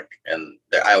other truck. And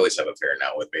I always have a pair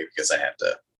now with me because I have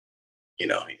to, you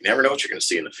never know what you're going to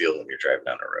see in the field when you're driving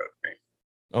down the road. Right?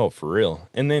 Oh, for real.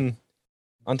 And then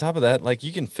on top of that, like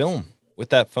you can film with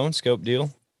that phone scope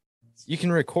deal. You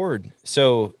can record.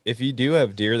 So if you do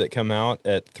have deer that come out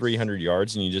at 300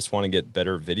 yards and you just want to get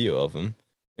better video of them,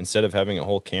 instead of having a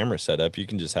whole camera set up, you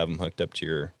can just have them hooked up to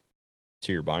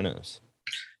your binos.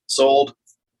 Sold.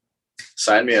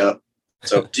 Sign me up.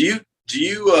 So do you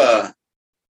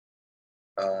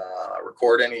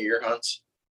record any of your hunts?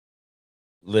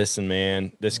 Listen,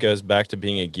 man, this goes back to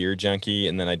being a gear junkie,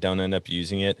 and then I don't end up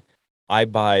using it. I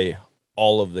buy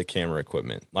all of the camera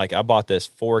equipment. Like I bought this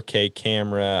 4K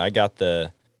camera. I got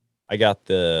the I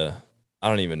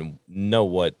don't even know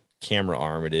what camera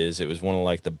arm it is. It was one of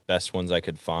like the best ones I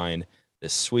could find.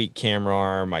 This sweet camera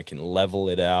arm. I can level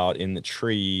it out in the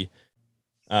tree.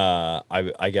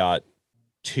 I got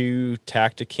 2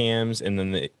 Tacticams, and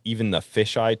then even the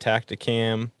fisheye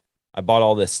Tacticam. I bought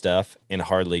all this stuff and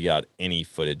hardly got any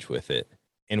footage with it.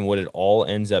 And what it all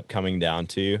ends up coming down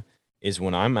to is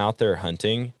when I'm out there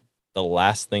hunting, the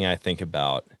last thing I think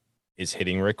about is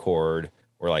hitting record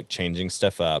or like changing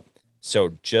stuff up.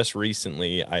 So just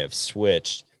recently I have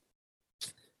switched.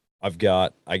 I'm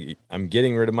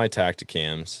getting rid of my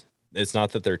Tacticams. It's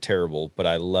not that they're terrible, but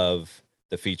I love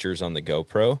the features on the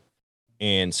GoPro.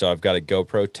 And so I've got a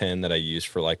GoPro 10 that I use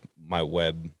for like my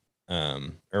web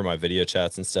or my video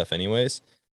chats and stuff anyways.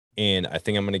 And I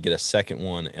think I'm going to get a second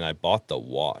one. And I bought the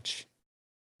watch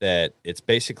that it's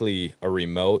basically a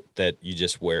remote that you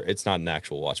just wear. It's not an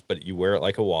actual watch, but you wear it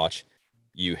like a watch.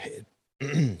 You hit,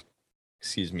 you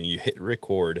hit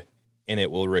record and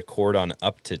it will record on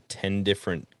up to 10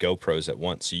 different GoPros at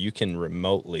once. So you can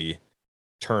remotely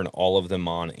turn all of them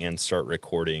on and start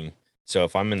recording. So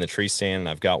if I'm in the tree stand and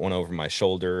I've got one over my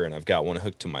shoulder and I've got one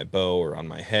hooked to my bow or on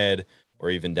my head, or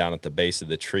even down at the base of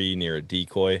the tree near a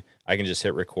decoy, I can just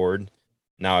hit record.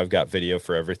 Now I've got video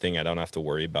for everything. I don't have to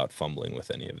worry about fumbling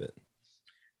with any of it.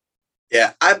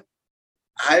 Yeah,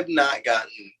 I've not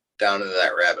gotten down into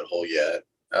that rabbit hole yet.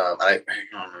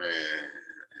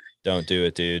 Don't do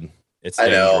it, dude. It's I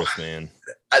know. dangerous, man.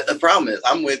 The problem is,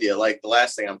 I'm with you. Like the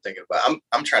last thing I'm thinking about,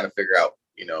 I'm trying to figure out,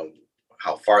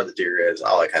 how far the deer is,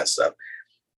 all that kind of stuff.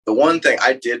 The one thing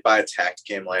I did buy a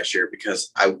Tacticam last year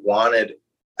because I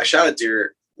shot a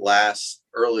deer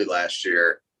early last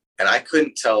year, and I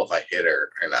couldn't tell if I hit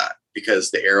her or not because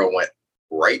the arrow went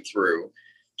right through.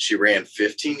 She ran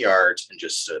 15 yards and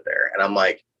just stood there. And I'm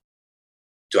like,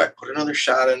 do I put another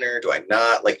shot in there? Do I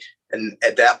not? And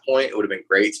at that point, it would have been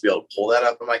great to be able to pull that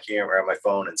up on my camera, on my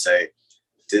phone, and say,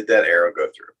 did that arrow go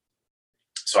through?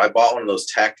 So I bought one of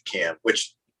those Tacticam,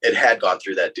 which it had gone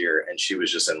through that deer, and she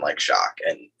was just in like shock.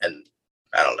 And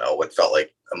I don't know what felt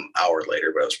like an hour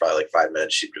later, but it was probably like 5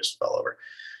 minutes. She just fell over.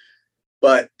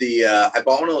 But I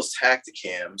bought one of those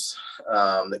Tacticams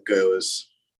that goes,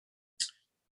 I'm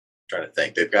trying to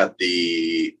think. They've got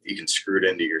you can screw it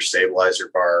into your stabilizer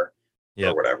bar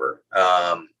or whatever.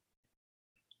 And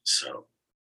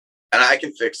I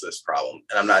can fix this problem.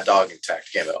 And I'm not dogging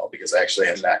Tacticam at all because I actually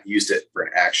have not used it for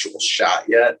an actual shot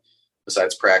yet,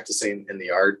 besides practicing in the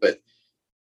yard. But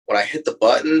when I hit the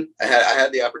button, I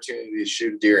had the opportunity to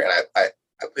shoot a deer, and I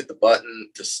put the button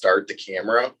to start the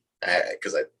camera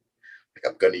because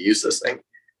I'm going to use this thing.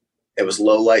 It was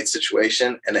low light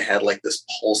situation, and it had like this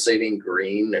pulsating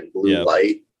green and blue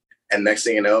light. And next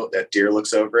thing you know, that deer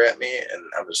looks over at me, and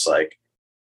I'm just like,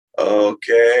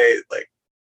 okay, like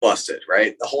busted,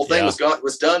 right? The whole thing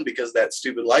was done because that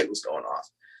stupid light was going off.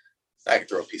 I could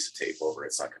throw a piece of tape over it.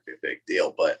 It's not going to be a big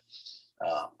deal, but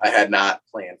I had not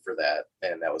planned for that,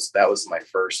 and that was my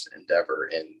first endeavor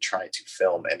in trying to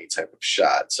film any type of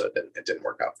shot. So it didn't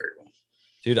work out very well.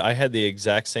 Dude, I had the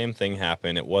exact same thing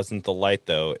happen. It wasn't the light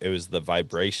though; it was the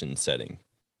vibration setting.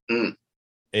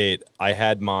 I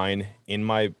had mine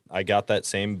I got that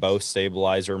same bow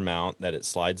stabilizer mount that it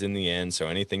slides in the end, so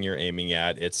anything you're aiming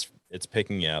at, it's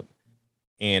picking up.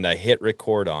 And I hit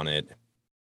record on it,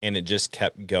 and it just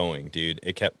kept going, dude.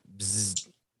 It kept bzz,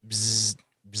 bzz,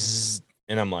 bzz.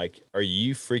 And I'm like, are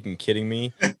you freaking kidding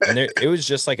me? And it was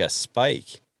just like a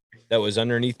spike that was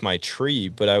underneath my tree,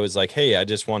 but I was like, hey, I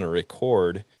just want to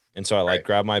record. And so I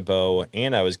grabbed my bow,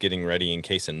 and I was getting ready in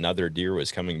case another deer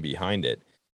was coming behind it.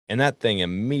 And that thing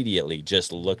immediately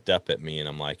just looked up at me, and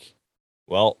I'm like,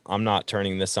 well, I'm not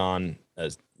turning this on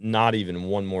as not even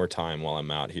one more time while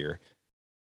I'm out here.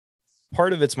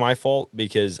 Part of it's my fault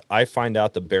because I find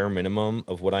out the bare minimum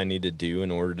of what I need to do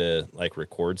in order to like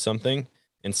record something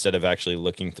instead of actually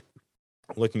looking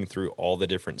through all the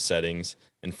different settings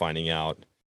and finding out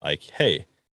like, hey,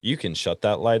 you can shut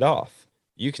that light off.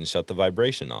 you can shut the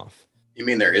vibration off. You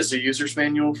mean there is a user's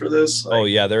manual for this? Oh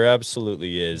yeah, there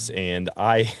absolutely is. And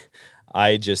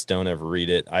I just don't ever read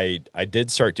it. I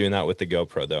did start doing that with the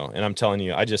GoPro though. And I'm telling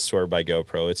you, I just swear by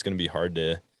GoPro, it's going to be hard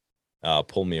to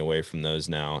pull me away from those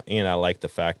now. And I like the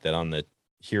fact that on the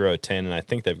Hero 10, and I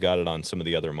think they've got it on some of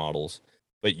the other models,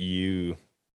 but you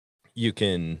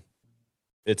can,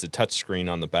 it's a touch screen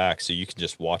on the back, so you can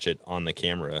just watch it on the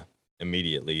camera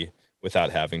immediately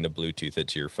without having to Bluetooth it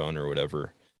to your phone or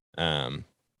whatever.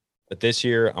 But this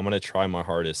year, I'm going to try my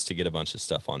hardest to get a bunch of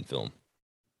stuff on film.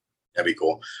 That'd be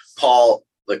cool. Paul,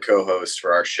 the co-host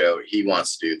for our show, he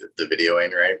wants to do the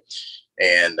videoing, right?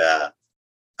 And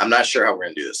I'm not sure how we're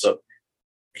going to do this. So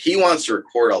he wants to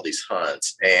record all these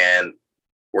hunts, and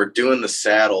we're doing the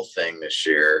saddle thing this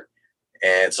year.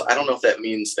 And so I don't know if that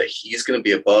means that he's going to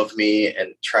be above me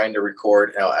and trying to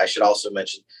record. Now, I should also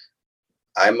mention,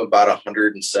 I'm about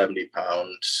 170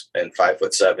 pounds and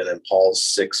 5'7", and Paul's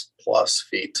 6+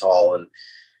 feet tall and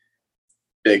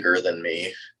bigger than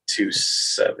me,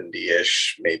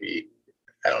 270-ish, maybe.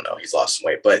 I don't know. He's lost some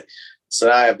weight. But so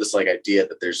now I have this like idea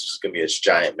that there's just going to be this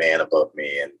giant man above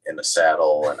me in the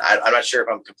saddle. And I'm not sure if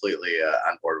I'm completely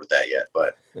on board with that yet,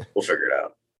 but we'll figure it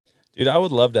out. Dude, I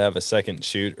would love to have a second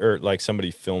shoot or like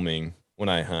somebody filming when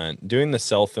I hunt. Doing the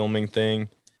self-filming thing,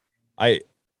 I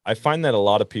find that a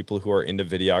lot of people who are into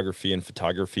videography and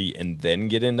photography and then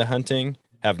get into hunting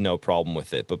have no problem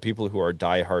with it. But people who are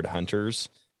diehard hunters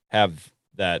have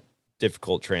that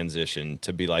difficult transition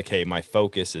to be like, hey, my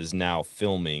focus is now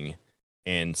filming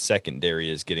and secondary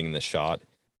is getting the shot.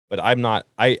 But I'm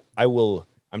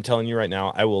telling you right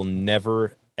now, I will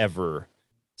never, ever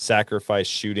sacrifice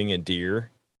shooting a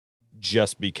deer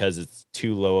just because it's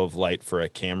too low of light for a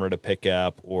camera to pick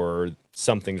up or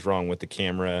something's wrong with the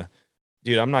camera.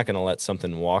 Dude, I'm not going to let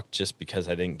something walk just because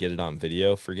I didn't get it on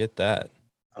video. Forget that.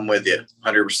 I'm with you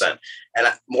 100%. And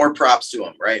more props to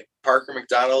him, right? Parker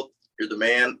McDonald, you're the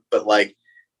man. But like,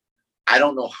 I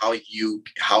don't know how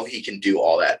he can do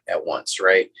all that at once,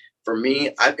 right? For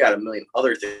me, I've got a million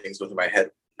other things within my head,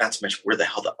 not to mention where the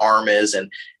hell the arm is. And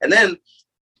then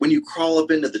when you crawl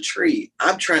up into the tree,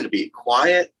 I'm trying to be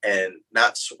quiet and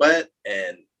not sweat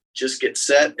and just get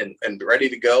set and ready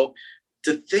to go.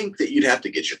 To think that you'd have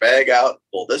to get your bag out,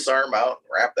 pull this arm out,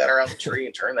 wrap that around the tree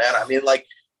and turn that. I mean, like,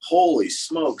 holy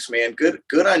smokes, man. Good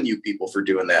on you people for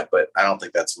doing that. But I don't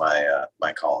think that's my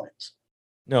callings.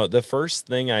 No, the first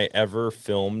thing I ever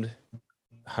filmed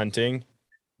hunting,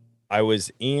 I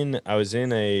was in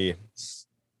a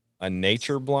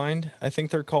nature blind, I think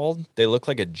they're called. They look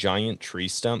like a giant tree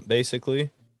stump,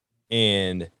 basically.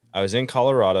 And I was in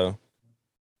Colorado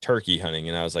turkey hunting,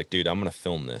 and I was like, dude, I'm going to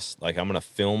film this. Like, I'm going to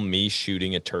film me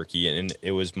shooting a turkey. And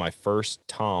it was my first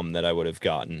tom that I would have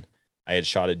gotten. I had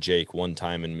shot a Jake one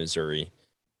time in Missouri,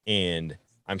 and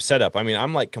I'm set up. I mean,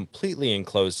 I'm like completely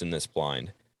enclosed in this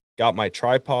blind. Got my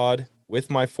tripod with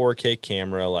my 4K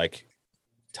camera, like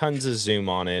tons of zoom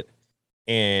on it.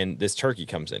 And this turkey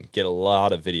comes in, get a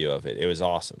lot of video of it. It was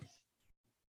awesome.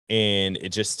 And it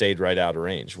just stayed right out of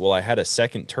range. Well, I had a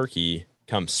second turkey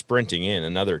come sprinting in,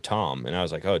 another tom. And I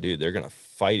was like, oh, dude, they're going to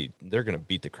fight. They're going to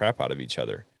beat the crap out of each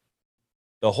other.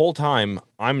 The whole time,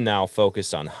 I'm now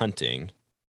focused on hunting,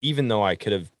 even though I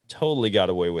could have totally got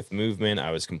away with movement.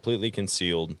 I was completely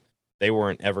concealed. They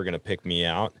weren't ever going to pick me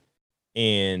out.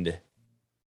 And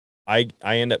I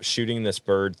end up shooting this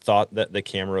bird, thought that the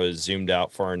camera was zoomed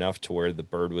out far enough to where the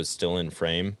bird was still in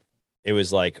frame. It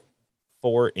was like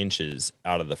 4 inches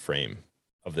out of the frame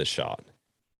of the shot.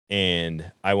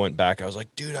 And I went back. I was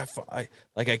like, dude,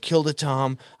 I killed a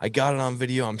tom. I got it on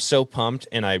video. I'm so pumped.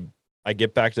 And I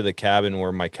get back to the cabin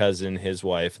where my cousin, his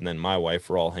wife, and then my wife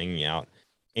were all hanging out.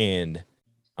 And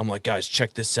I'm like, guys,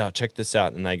 check this out. Check this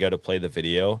out. And I go to play the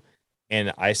video,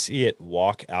 and I see it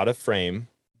walk out of frame.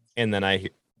 And then I hear,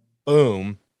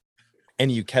 boom,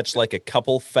 and you catch like a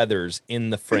couple feathers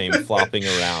in the frame flopping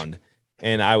around.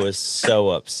 And I was so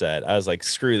upset. I was like,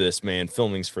 screw this, man.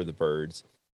 Filming's for the birds.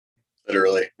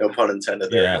 Literally. No pun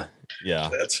intended there. Yeah.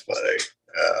 That's funny.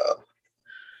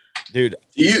 Dude.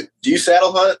 Do you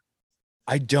saddle hunt?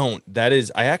 I don't.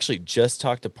 I actually just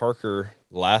talked to Parker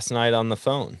last night on the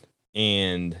phone.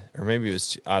 Or maybe it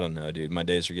was, I don't know, dude. My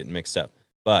days are getting mixed up.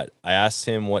 But I asked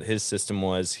him what his system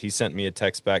was. He sent me a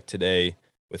text back today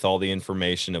with all the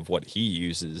information of what he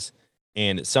uses.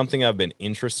 And it's something I've been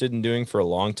interested in doing for a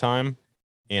long time.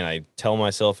 And I tell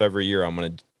myself every year I'm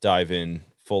going to dive in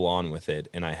full on with it.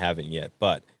 And I haven't yet.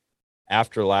 But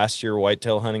after last year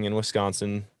whitetail hunting in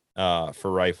Wisconsin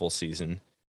for rifle season,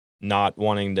 not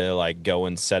wanting to like go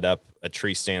and set up a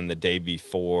tree stand the day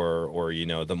before or,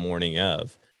 the morning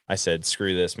of, I said,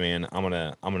 screw this, man. I'm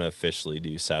going to officially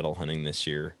do saddle hunting this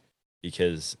year.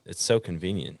 because it's so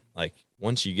convenient. Like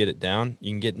once you get it down,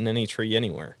 you can get in any tree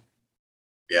anywhere.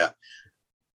 Yeah.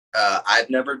 I've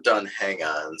never done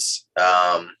hang-ons.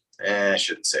 I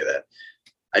shouldn't say that.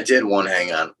 I did one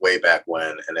hang-on way back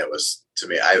when, and it was, to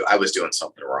me, I was doing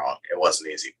something wrong. It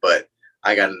wasn't easy, but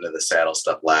I got into the saddle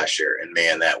stuff last year, and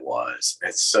man,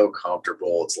 it's so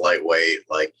comfortable. It's lightweight.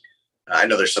 Like, I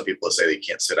know there's some people that say that you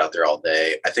can't sit out there all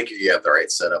day. I think if you have the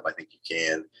right setup, I think you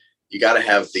can. You got to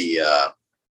have the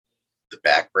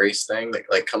back brace thing that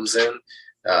like comes in,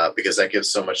 because that gives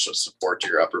so much support to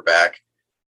your upper back.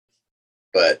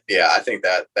 But yeah, I think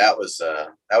that was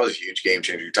a huge game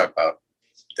changer. You talk about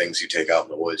things you take out in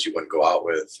the woods you wouldn't go out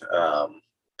with.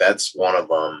 That's one of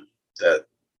them, that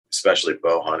especially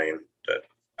bow hunting, that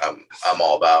I'm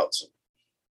all about. So,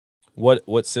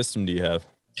 What system do you have?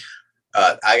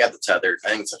 I got the tethered. I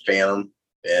think it's a Phantom,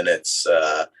 and it's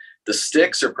the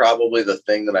sticks are probably the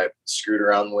thing that I've screwed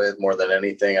around with more than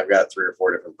anything. I've got 3 or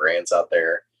 4 different brands out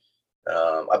there.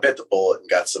 I bit the bullet and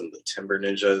got some of the Timber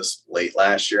Ninjas late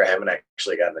last year. I haven't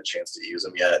actually gotten a chance to use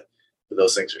them yet, but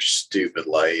those things are stupid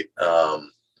light. The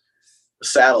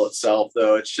saddle itself,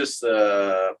 though, it's just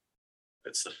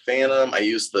it's the Phantom. I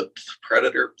use the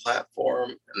Predator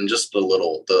platform and just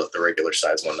the regular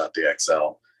size one, not the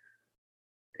XL.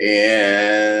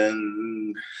 And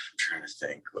I'm trying to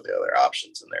think what the other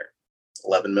options in there.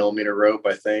 11 millimeter rope,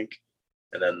 I think.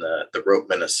 And then the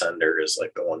Ropeman Ascender is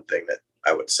like the one thing that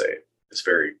I would say is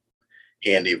very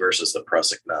handy versus the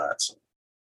Prusik knots.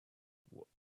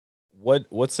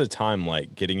 What's the time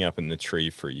like getting up in the tree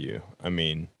for you? I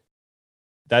mean,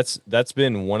 that's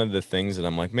been one of the things that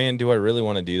I'm like, man, do I really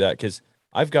want to do that? Because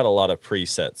I've got a lot of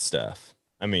preset stuff.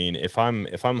 I mean, if I'm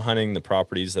hunting the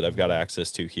properties that I've got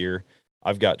access to here,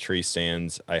 I've got tree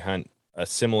stands. I hunt a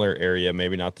similar area,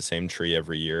 maybe not the same tree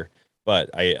every year, but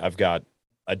I've got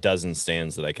a dozen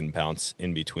stands that I can bounce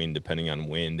in between depending on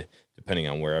wind, depending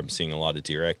on where I'm seeing a lot of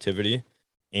deer activity.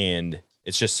 And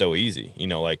it's just so easy,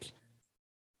 like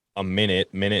a minute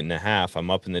and a half,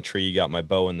 I'm up in the tree, got my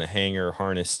bow in the hanger,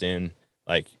 harnessed in,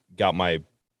 like got my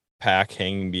pack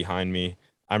hanging behind me.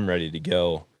 I'm ready to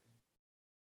go.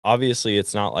 Obviously,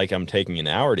 it's not like I'm taking an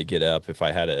hour to get up if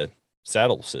I had a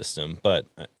saddle system, but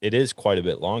it is quite a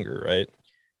bit longer, right?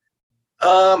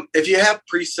 If you have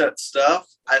preset stuff,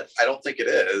 I don't think it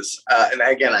is. And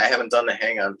again, I haven't done the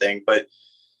hang-on thing, but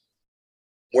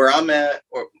where I'm at,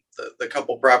 or the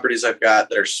couple properties I've got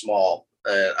that are small,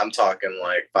 I'm talking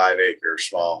like 5 acres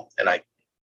small, and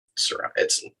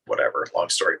it's whatever, long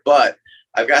story. But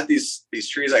I've got these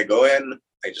trees. I go in,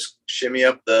 I just shimmy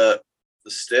up the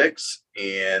sticks,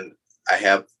 and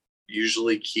I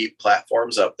usually keep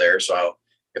platforms up there. So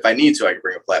if I need to, I can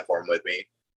bring a platform with me.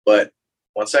 But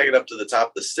once I get up to the top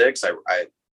of the sticks, I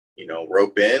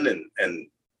rope in and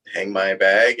hang my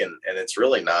bag, and it's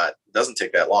really it doesn't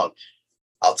take that long.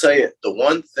 I'll tell you, the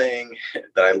one thing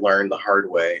that I learned the hard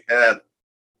way, and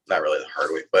not really the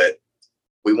hard way, but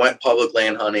we went public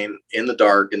land hunting in the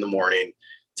dark in the morning,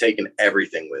 taking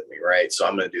everything with me, right? So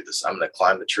I'm going to do this. I'm going to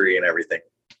climb the tree and everything.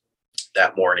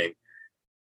 That morning,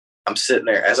 I'm sitting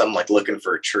there as I'm like looking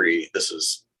for a tree.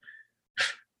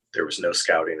 There was no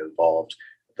scouting involved.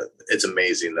 It's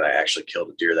amazing that I actually killed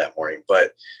a deer that morning,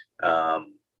 but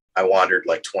I wandered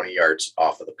like 20 yards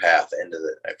off of the path into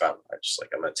I'm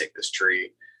going to take this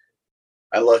tree.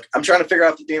 I'm trying to figure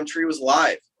out if the damn tree was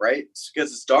alive, right? It's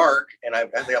because it's dark, and I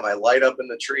got my light up in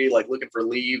the tree, like looking for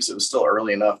leaves. It was still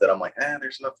early enough that I'm like,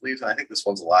 there's enough leaves, and I think this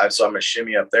one's alive, so I'm going to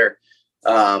shimmy up there.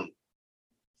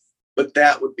 But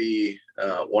that would be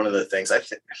one of the things I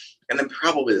think, and then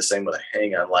probably the same with a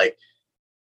hang-on. Like,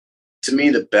 to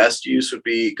me, the best use would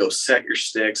be go set your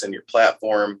sticks and your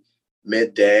platform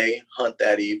midday, hunt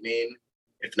that evening.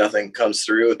 If nothing comes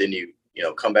through, then you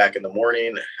come back in the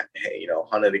morning,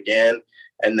 hunt it again,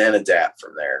 and then adapt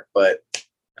from there. But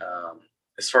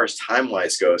as far as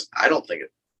time-wise goes, I didn't think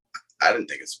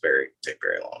it's take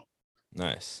very long.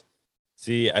 Nice.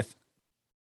 See,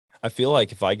 I feel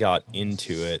like if I got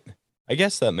into it, I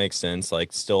guess that makes sense.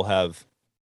 Like, still have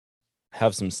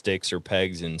some sticks or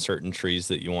pegs in certain trees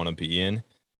that you want to be in.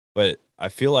 But I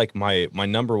feel like my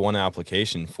number one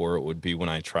application for it would be when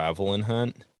I travel and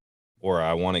hunt, or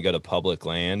I want to go to public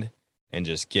land and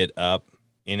just get up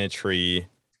in a tree.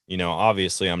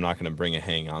 Obviously I'm not going to bring a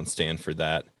hang-on stand for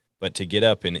that, but to get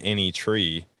up in any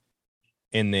tree,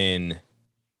 and then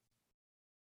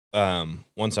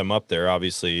once I'm up there,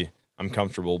 obviously I'm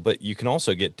comfortable, but you can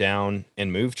also get down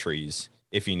and move trees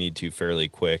if you need to fairly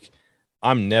quick.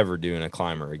 I'm never doing a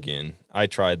climber again. I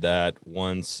tried that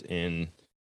once, and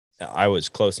I was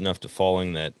close enough to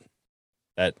falling that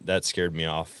scared me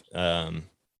off. But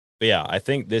yeah, I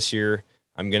think this year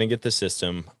I'm going to get the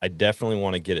system. I definitely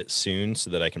want to get it soon so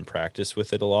that I can practice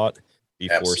with it a lot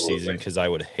before season, because I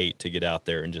would hate to get out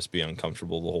there and just be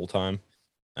uncomfortable the whole time.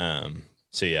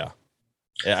 So yeah,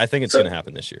 I think it's going to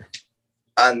happen this year.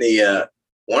 On the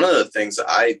one of the things that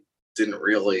I didn't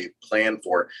really plan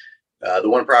for, the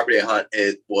one property I hunt,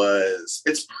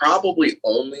 it's probably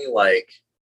only like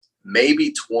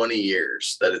maybe 20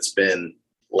 years that it's been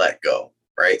let go,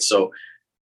 right? So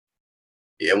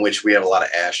in which we have a lot of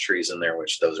ash trees in there,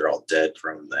 which those are all dead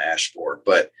from the ash borer.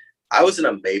 But I was in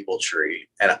a maple tree,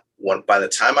 and by the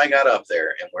time I got up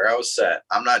there and where I was set,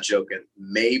 I'm not joking,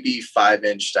 maybe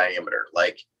 5-inch diameter,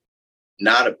 like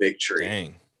not a big tree.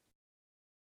 Dang.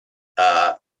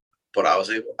 But I was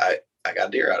able, I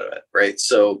got deer out of it, right?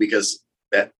 So because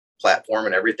that platform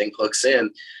and everything hooks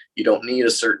in, you don't need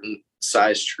a certain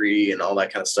size tree and all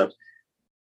that kind of stuff.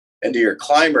 And to your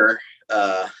climber,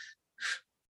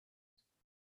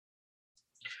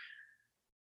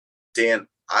 Dan,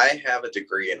 I have a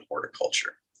degree in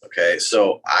horticulture. Okay.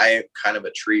 So I'm kind of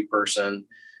a tree person.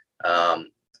 I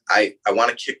want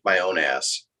to kick my own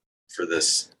ass for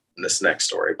this next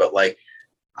story, but like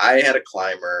I had a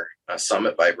climber,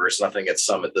 Summit Vipers, nothing against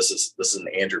Summit. This is an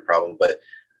Andrew problem, but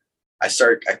I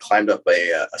climbed up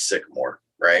a sycamore,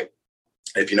 right?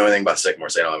 If you know anything about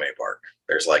sycamores, they don't have any bark.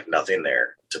 There's like nothing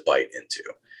there to bite into.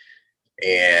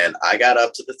 And I got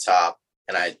up to the top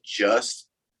and I just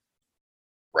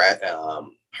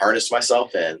harnessed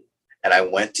myself in, and I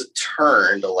went to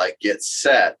turn to like get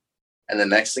set. And the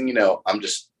next thing you know, I'm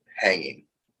just hanging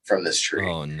from this tree.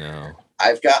 Oh no.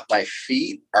 I've got my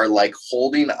feet are like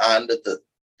holding onto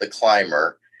the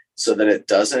climber so that it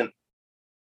doesn't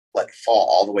like fall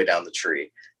all the way down the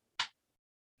tree.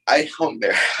 I hung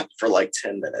there for like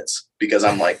 10 minutes because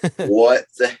I'm like, what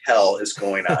the hell is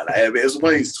going on? It was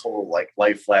one of these total like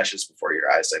light flashes before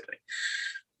your eyes, I think.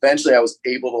 Eventually I was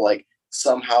able to like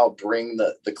somehow bring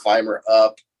the climber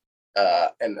up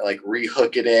and like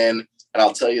rehook it in. And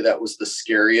I'll tell you, that was the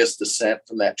scariest descent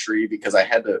from that tree, because I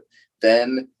had to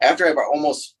then, after I've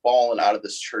almost fallen out of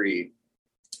this tree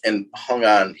and hung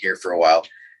on here for a while,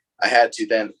 I had to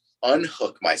then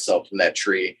unhook myself from that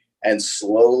tree and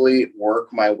slowly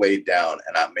work my way down.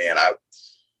 And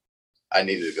I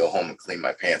needed to go home and clean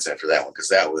my pants after that one, because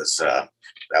that was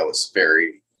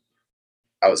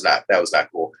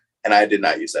not cool. And I did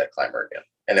not use that climber again.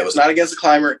 And it was not against the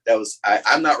climber.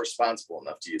 I'm not responsible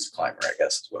enough to use a climber, I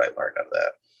guess is what I learned out of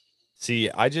that.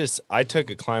 See, I took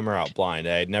a climber out blind.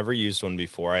 I had never used one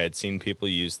before. I had seen people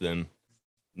use them.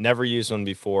 Never used one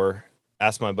before.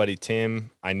 Asked my buddy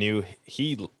Tim. I knew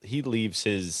he leaves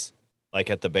his like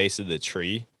at the base of the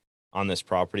tree on this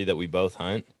property that we both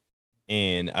hunt.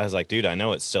 And I was like, dude, I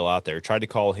know it's still out there. Tried to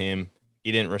call him.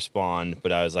 He didn't respond,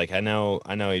 but I was like, I know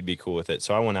he'd be cool with it.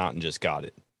 So I went out and just got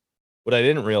it. What I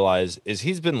didn't realize is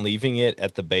he's been leaving it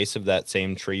at the base of that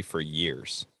same tree for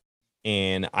years.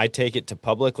 And I take it to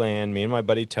public land. Me and my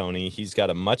buddy Tony, he's got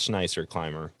a much nicer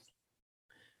climber.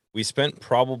 We spent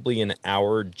probably an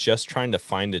hour just trying to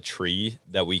find a tree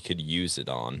that we could use it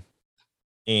on.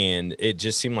 And it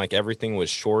just seemed like everything was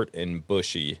short and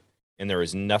bushy, and there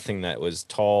was nothing that was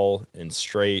tall and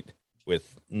straight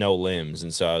with no limbs.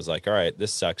 And so I was like, all right,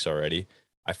 this sucks already.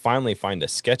 I finally find a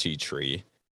sketchy tree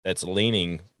that's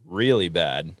leaning really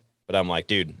bad, but I'm like,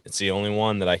 dude, it's the only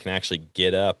one that I can actually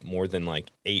get up more than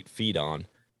like 8 feet on.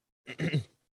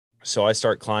 So I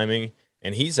start climbing,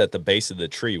 and he's at the base of the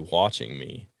tree watching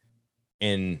me.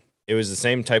 And it was the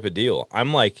same type of deal.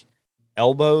 I'm like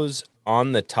elbows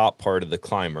on the top part of the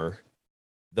climber.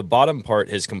 The bottom part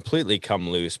has completely come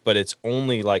loose, but it's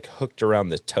only like hooked around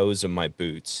the toes of my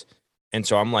boots. And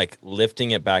so I'm like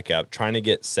lifting it back up, trying to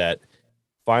get set.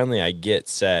 Finally, I get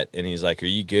set, and he's like, are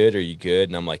you good? Are you good?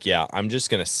 And I'm like, yeah, I'm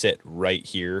just going to sit right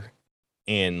here,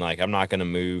 and like, I'm not going to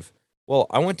move. Well,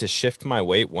 I went to shift my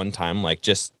weight one time, like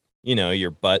just, your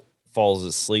butt falls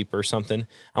asleep or something.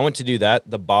 I went to do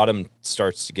that. The bottom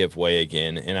starts to give way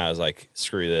again. And I was like,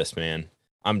 screw this, man.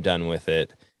 I'm done with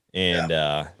it. And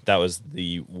that was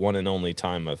the one and only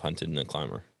time I've hunted in a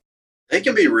climber. They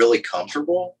can be really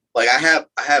comfortable. Like I have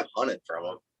hunted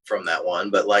from that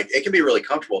one, but like it can be really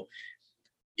comfortable.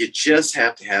 You just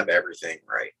have to have everything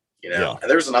right, Yeah. And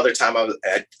there was another time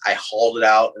I hauled it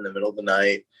out in the middle of the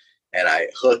night, and I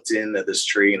hooked into this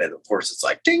tree, and of course it's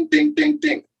like ding, ding, ding,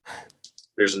 ding.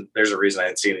 There's a reason I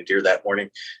didn't see any deer that morning,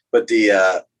 but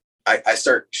I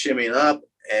start shimmying up,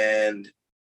 and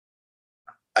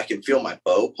I can feel my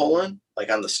bow pulling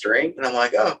like on the string, and I'm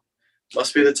like, oh,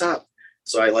 must be the top.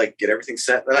 So I like get everything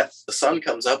set. Then the sun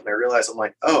comes up, and I realize I'm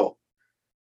like, oh,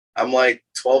 I'm like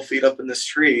 12 feet up in this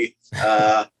tree.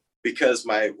 because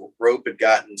my rope had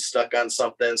gotten stuck on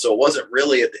something. So it wasn't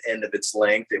really at the end of its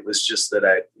length. It was just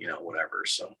that whatever.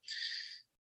 So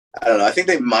I don't know. I think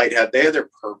they have their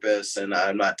purpose, and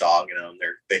I'm not dogging them.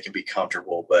 They can be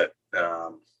comfortable, but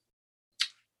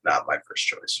not my first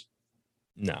choice.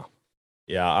 No.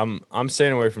 Yeah, I'm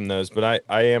staying away from those, but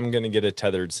I am going to get a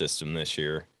tethered system this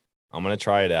year. I'm going to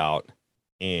try it out,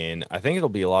 and I think it'll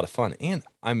be a lot of fun. And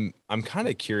I'm kind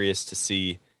of curious to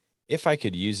see if I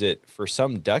could use it for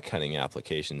some duck hunting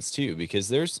applications too, because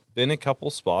there's been a couple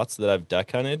spots that I've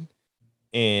duck hunted,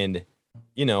 and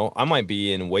I might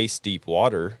be in waist deep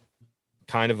water,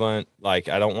 kind of I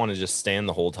don't want to just stand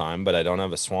the whole time, but I don't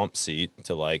have a swamp seat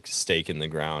to like stake in the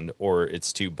ground, or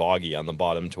it's too boggy on the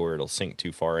bottom to where it'll sink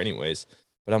too far anyways.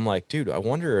 But I'm like, dude, I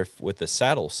wonder if with the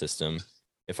saddle system,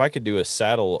 if I could do a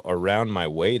saddle around my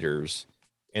waders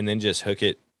and then just hook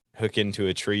into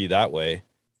a tree that way,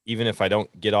 even if I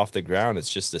don't get off the ground,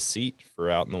 it's just a seat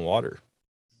for out in the water.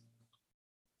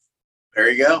 There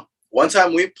you go. One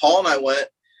time Paul and I went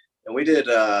and we did,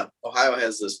 Ohio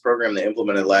has this program they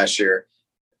implemented last year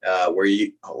where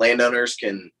landowners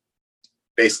can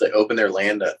basically open their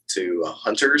land up to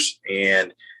hunters.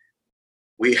 And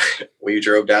we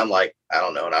drove down an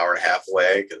hour and a half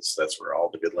away, because that's where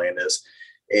all the good land is.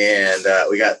 And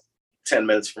we got 10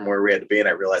 minutes from where we had to be, and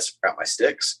I realized I forgot my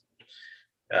sticks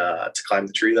to climb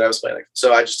the tree that I was planting.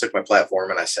 So I just took my platform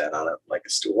and I sat on it like a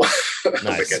stool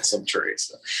against some tree.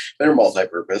 So they're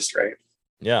multi-purpose, right?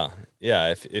 Yeah.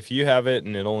 If you have it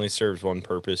and it only serves one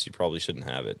purpose, you probably shouldn't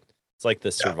have it. It's like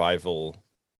the survival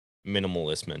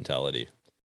minimalist mentality.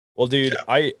 Well, dude,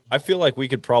 I feel like we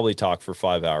could probably talk for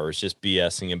 5 hours just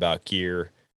BSing about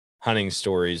gear, hunting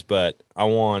stories, but I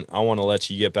want to let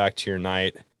you get back to your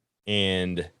night,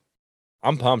 and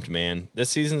I'm pumped, man. This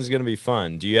season is going to be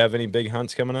fun. Do you have any big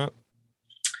hunts coming up?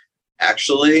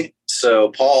 Actually, so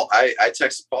Paul, I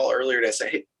texted Paul earlier to say,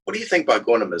 hey, what do you think about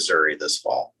going to Missouri this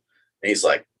fall? And he's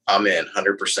like, I'm in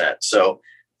 100%. So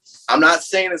I'm not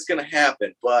saying it's going to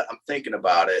happen, but I'm thinking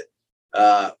about it.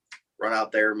 Run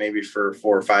out there maybe for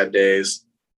 4 or 5 days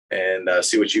and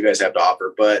see what you guys have to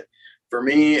offer. But for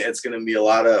me, it's going to be a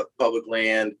lot of public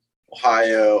land,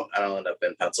 Ohio. I'll end up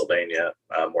in Pennsylvania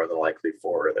more than likely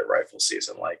for their rifle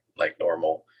season, like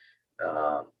normal.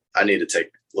 I need to take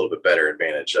a little bit better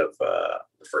advantage of the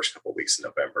first couple of weeks in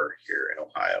November here in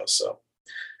Ohio. So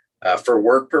for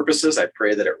work purposes, I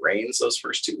pray that it rains those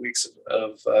first 2 weeks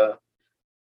of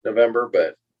November,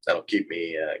 but that'll give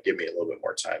me a little bit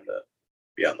more time to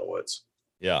be out in the woods.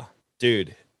 Yeah,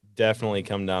 dude, definitely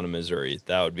come down to Missouri.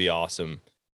 That would be awesome.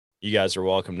 You guys are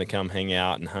welcome to come hang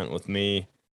out and hunt with me.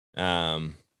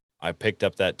 I picked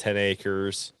up that 10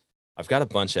 acres. I've got a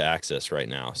bunch of access right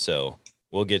now, so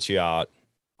we'll get you out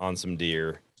on some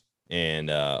deer and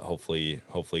hopefully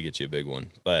get you a big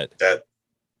one. But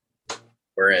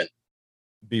we're in.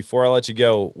 Before I let you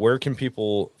go, where can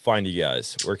people find you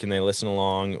guys? Where can they listen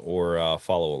along or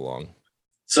follow along?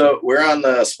 So we're on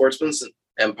the Sportsman's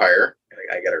Empire.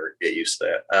 I got to get used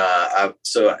to that.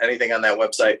 So anything on that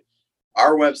website.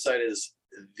 Our website is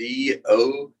the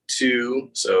O2,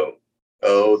 so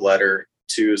O letter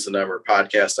 2 is the number,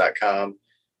 podcast.com.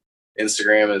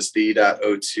 Instagram is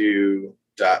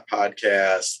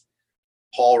the.o2.podcast.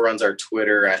 Paul runs our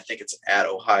Twitter. I think it's at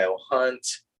Ohio Hunt.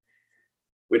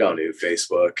 We don't do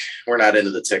Facebook. We're not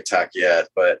into the TikTok yet,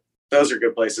 but those are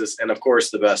good places. And of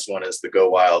course, the best one is the Go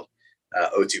Wild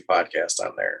O2 podcast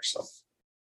on there. So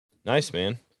nice,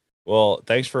 man. Well,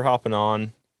 thanks for hopping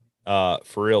on.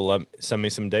 For real, send me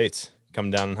some dates.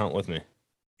 Come down and hunt with me.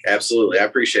 Absolutely. I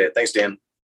appreciate it. Thanks, Dan.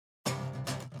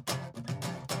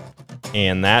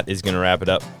 And that is going to wrap it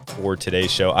up for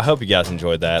today's show. I hope you guys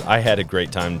enjoyed that. I had a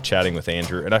great time chatting with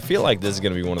Andrew, and I feel like this is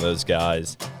going to be one of those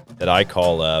guys that I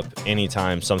call up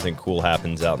anytime something cool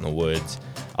happens out in the woods.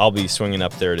 I'll be swinging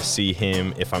up there to see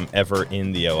him if I'm ever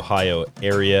in the Ohio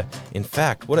area. In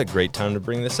fact, what a great time to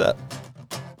bring this up.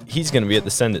 He's going to be at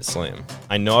the Send It Slam.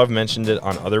 I know I've mentioned it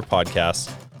on other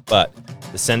podcasts, but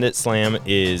the Send It Slam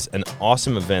is an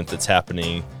awesome event that's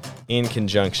happening in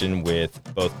conjunction with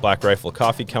both Black Rifle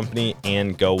Coffee Company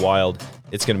and Go Wild.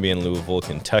 It's going to be in Louisville,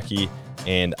 Kentucky,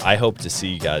 and I hope to see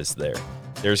you guys there.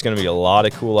 There's going to be a lot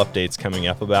of cool updates coming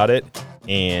up about it,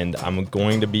 and I'm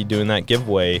going to be doing that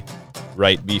giveaway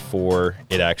right before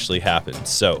it actually happens.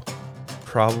 So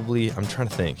probably, I'm trying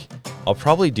to think, I'll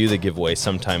probably do the giveaway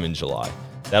sometime in July.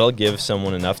 That'll give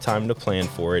someone enough time to plan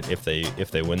for it. If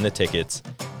they win the tickets,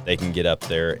 they can get up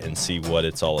there and see what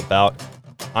it's all about.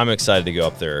 I'm excited to go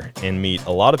up there and meet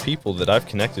a lot of people that I've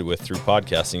connected with through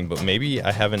podcasting, but maybe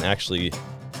I haven't actually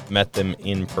met them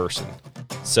in person.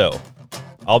 So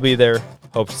I'll be there.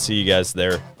 Hope to see you guys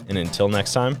there. And until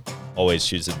next time, Always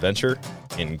choose adventure,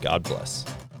 and God bless.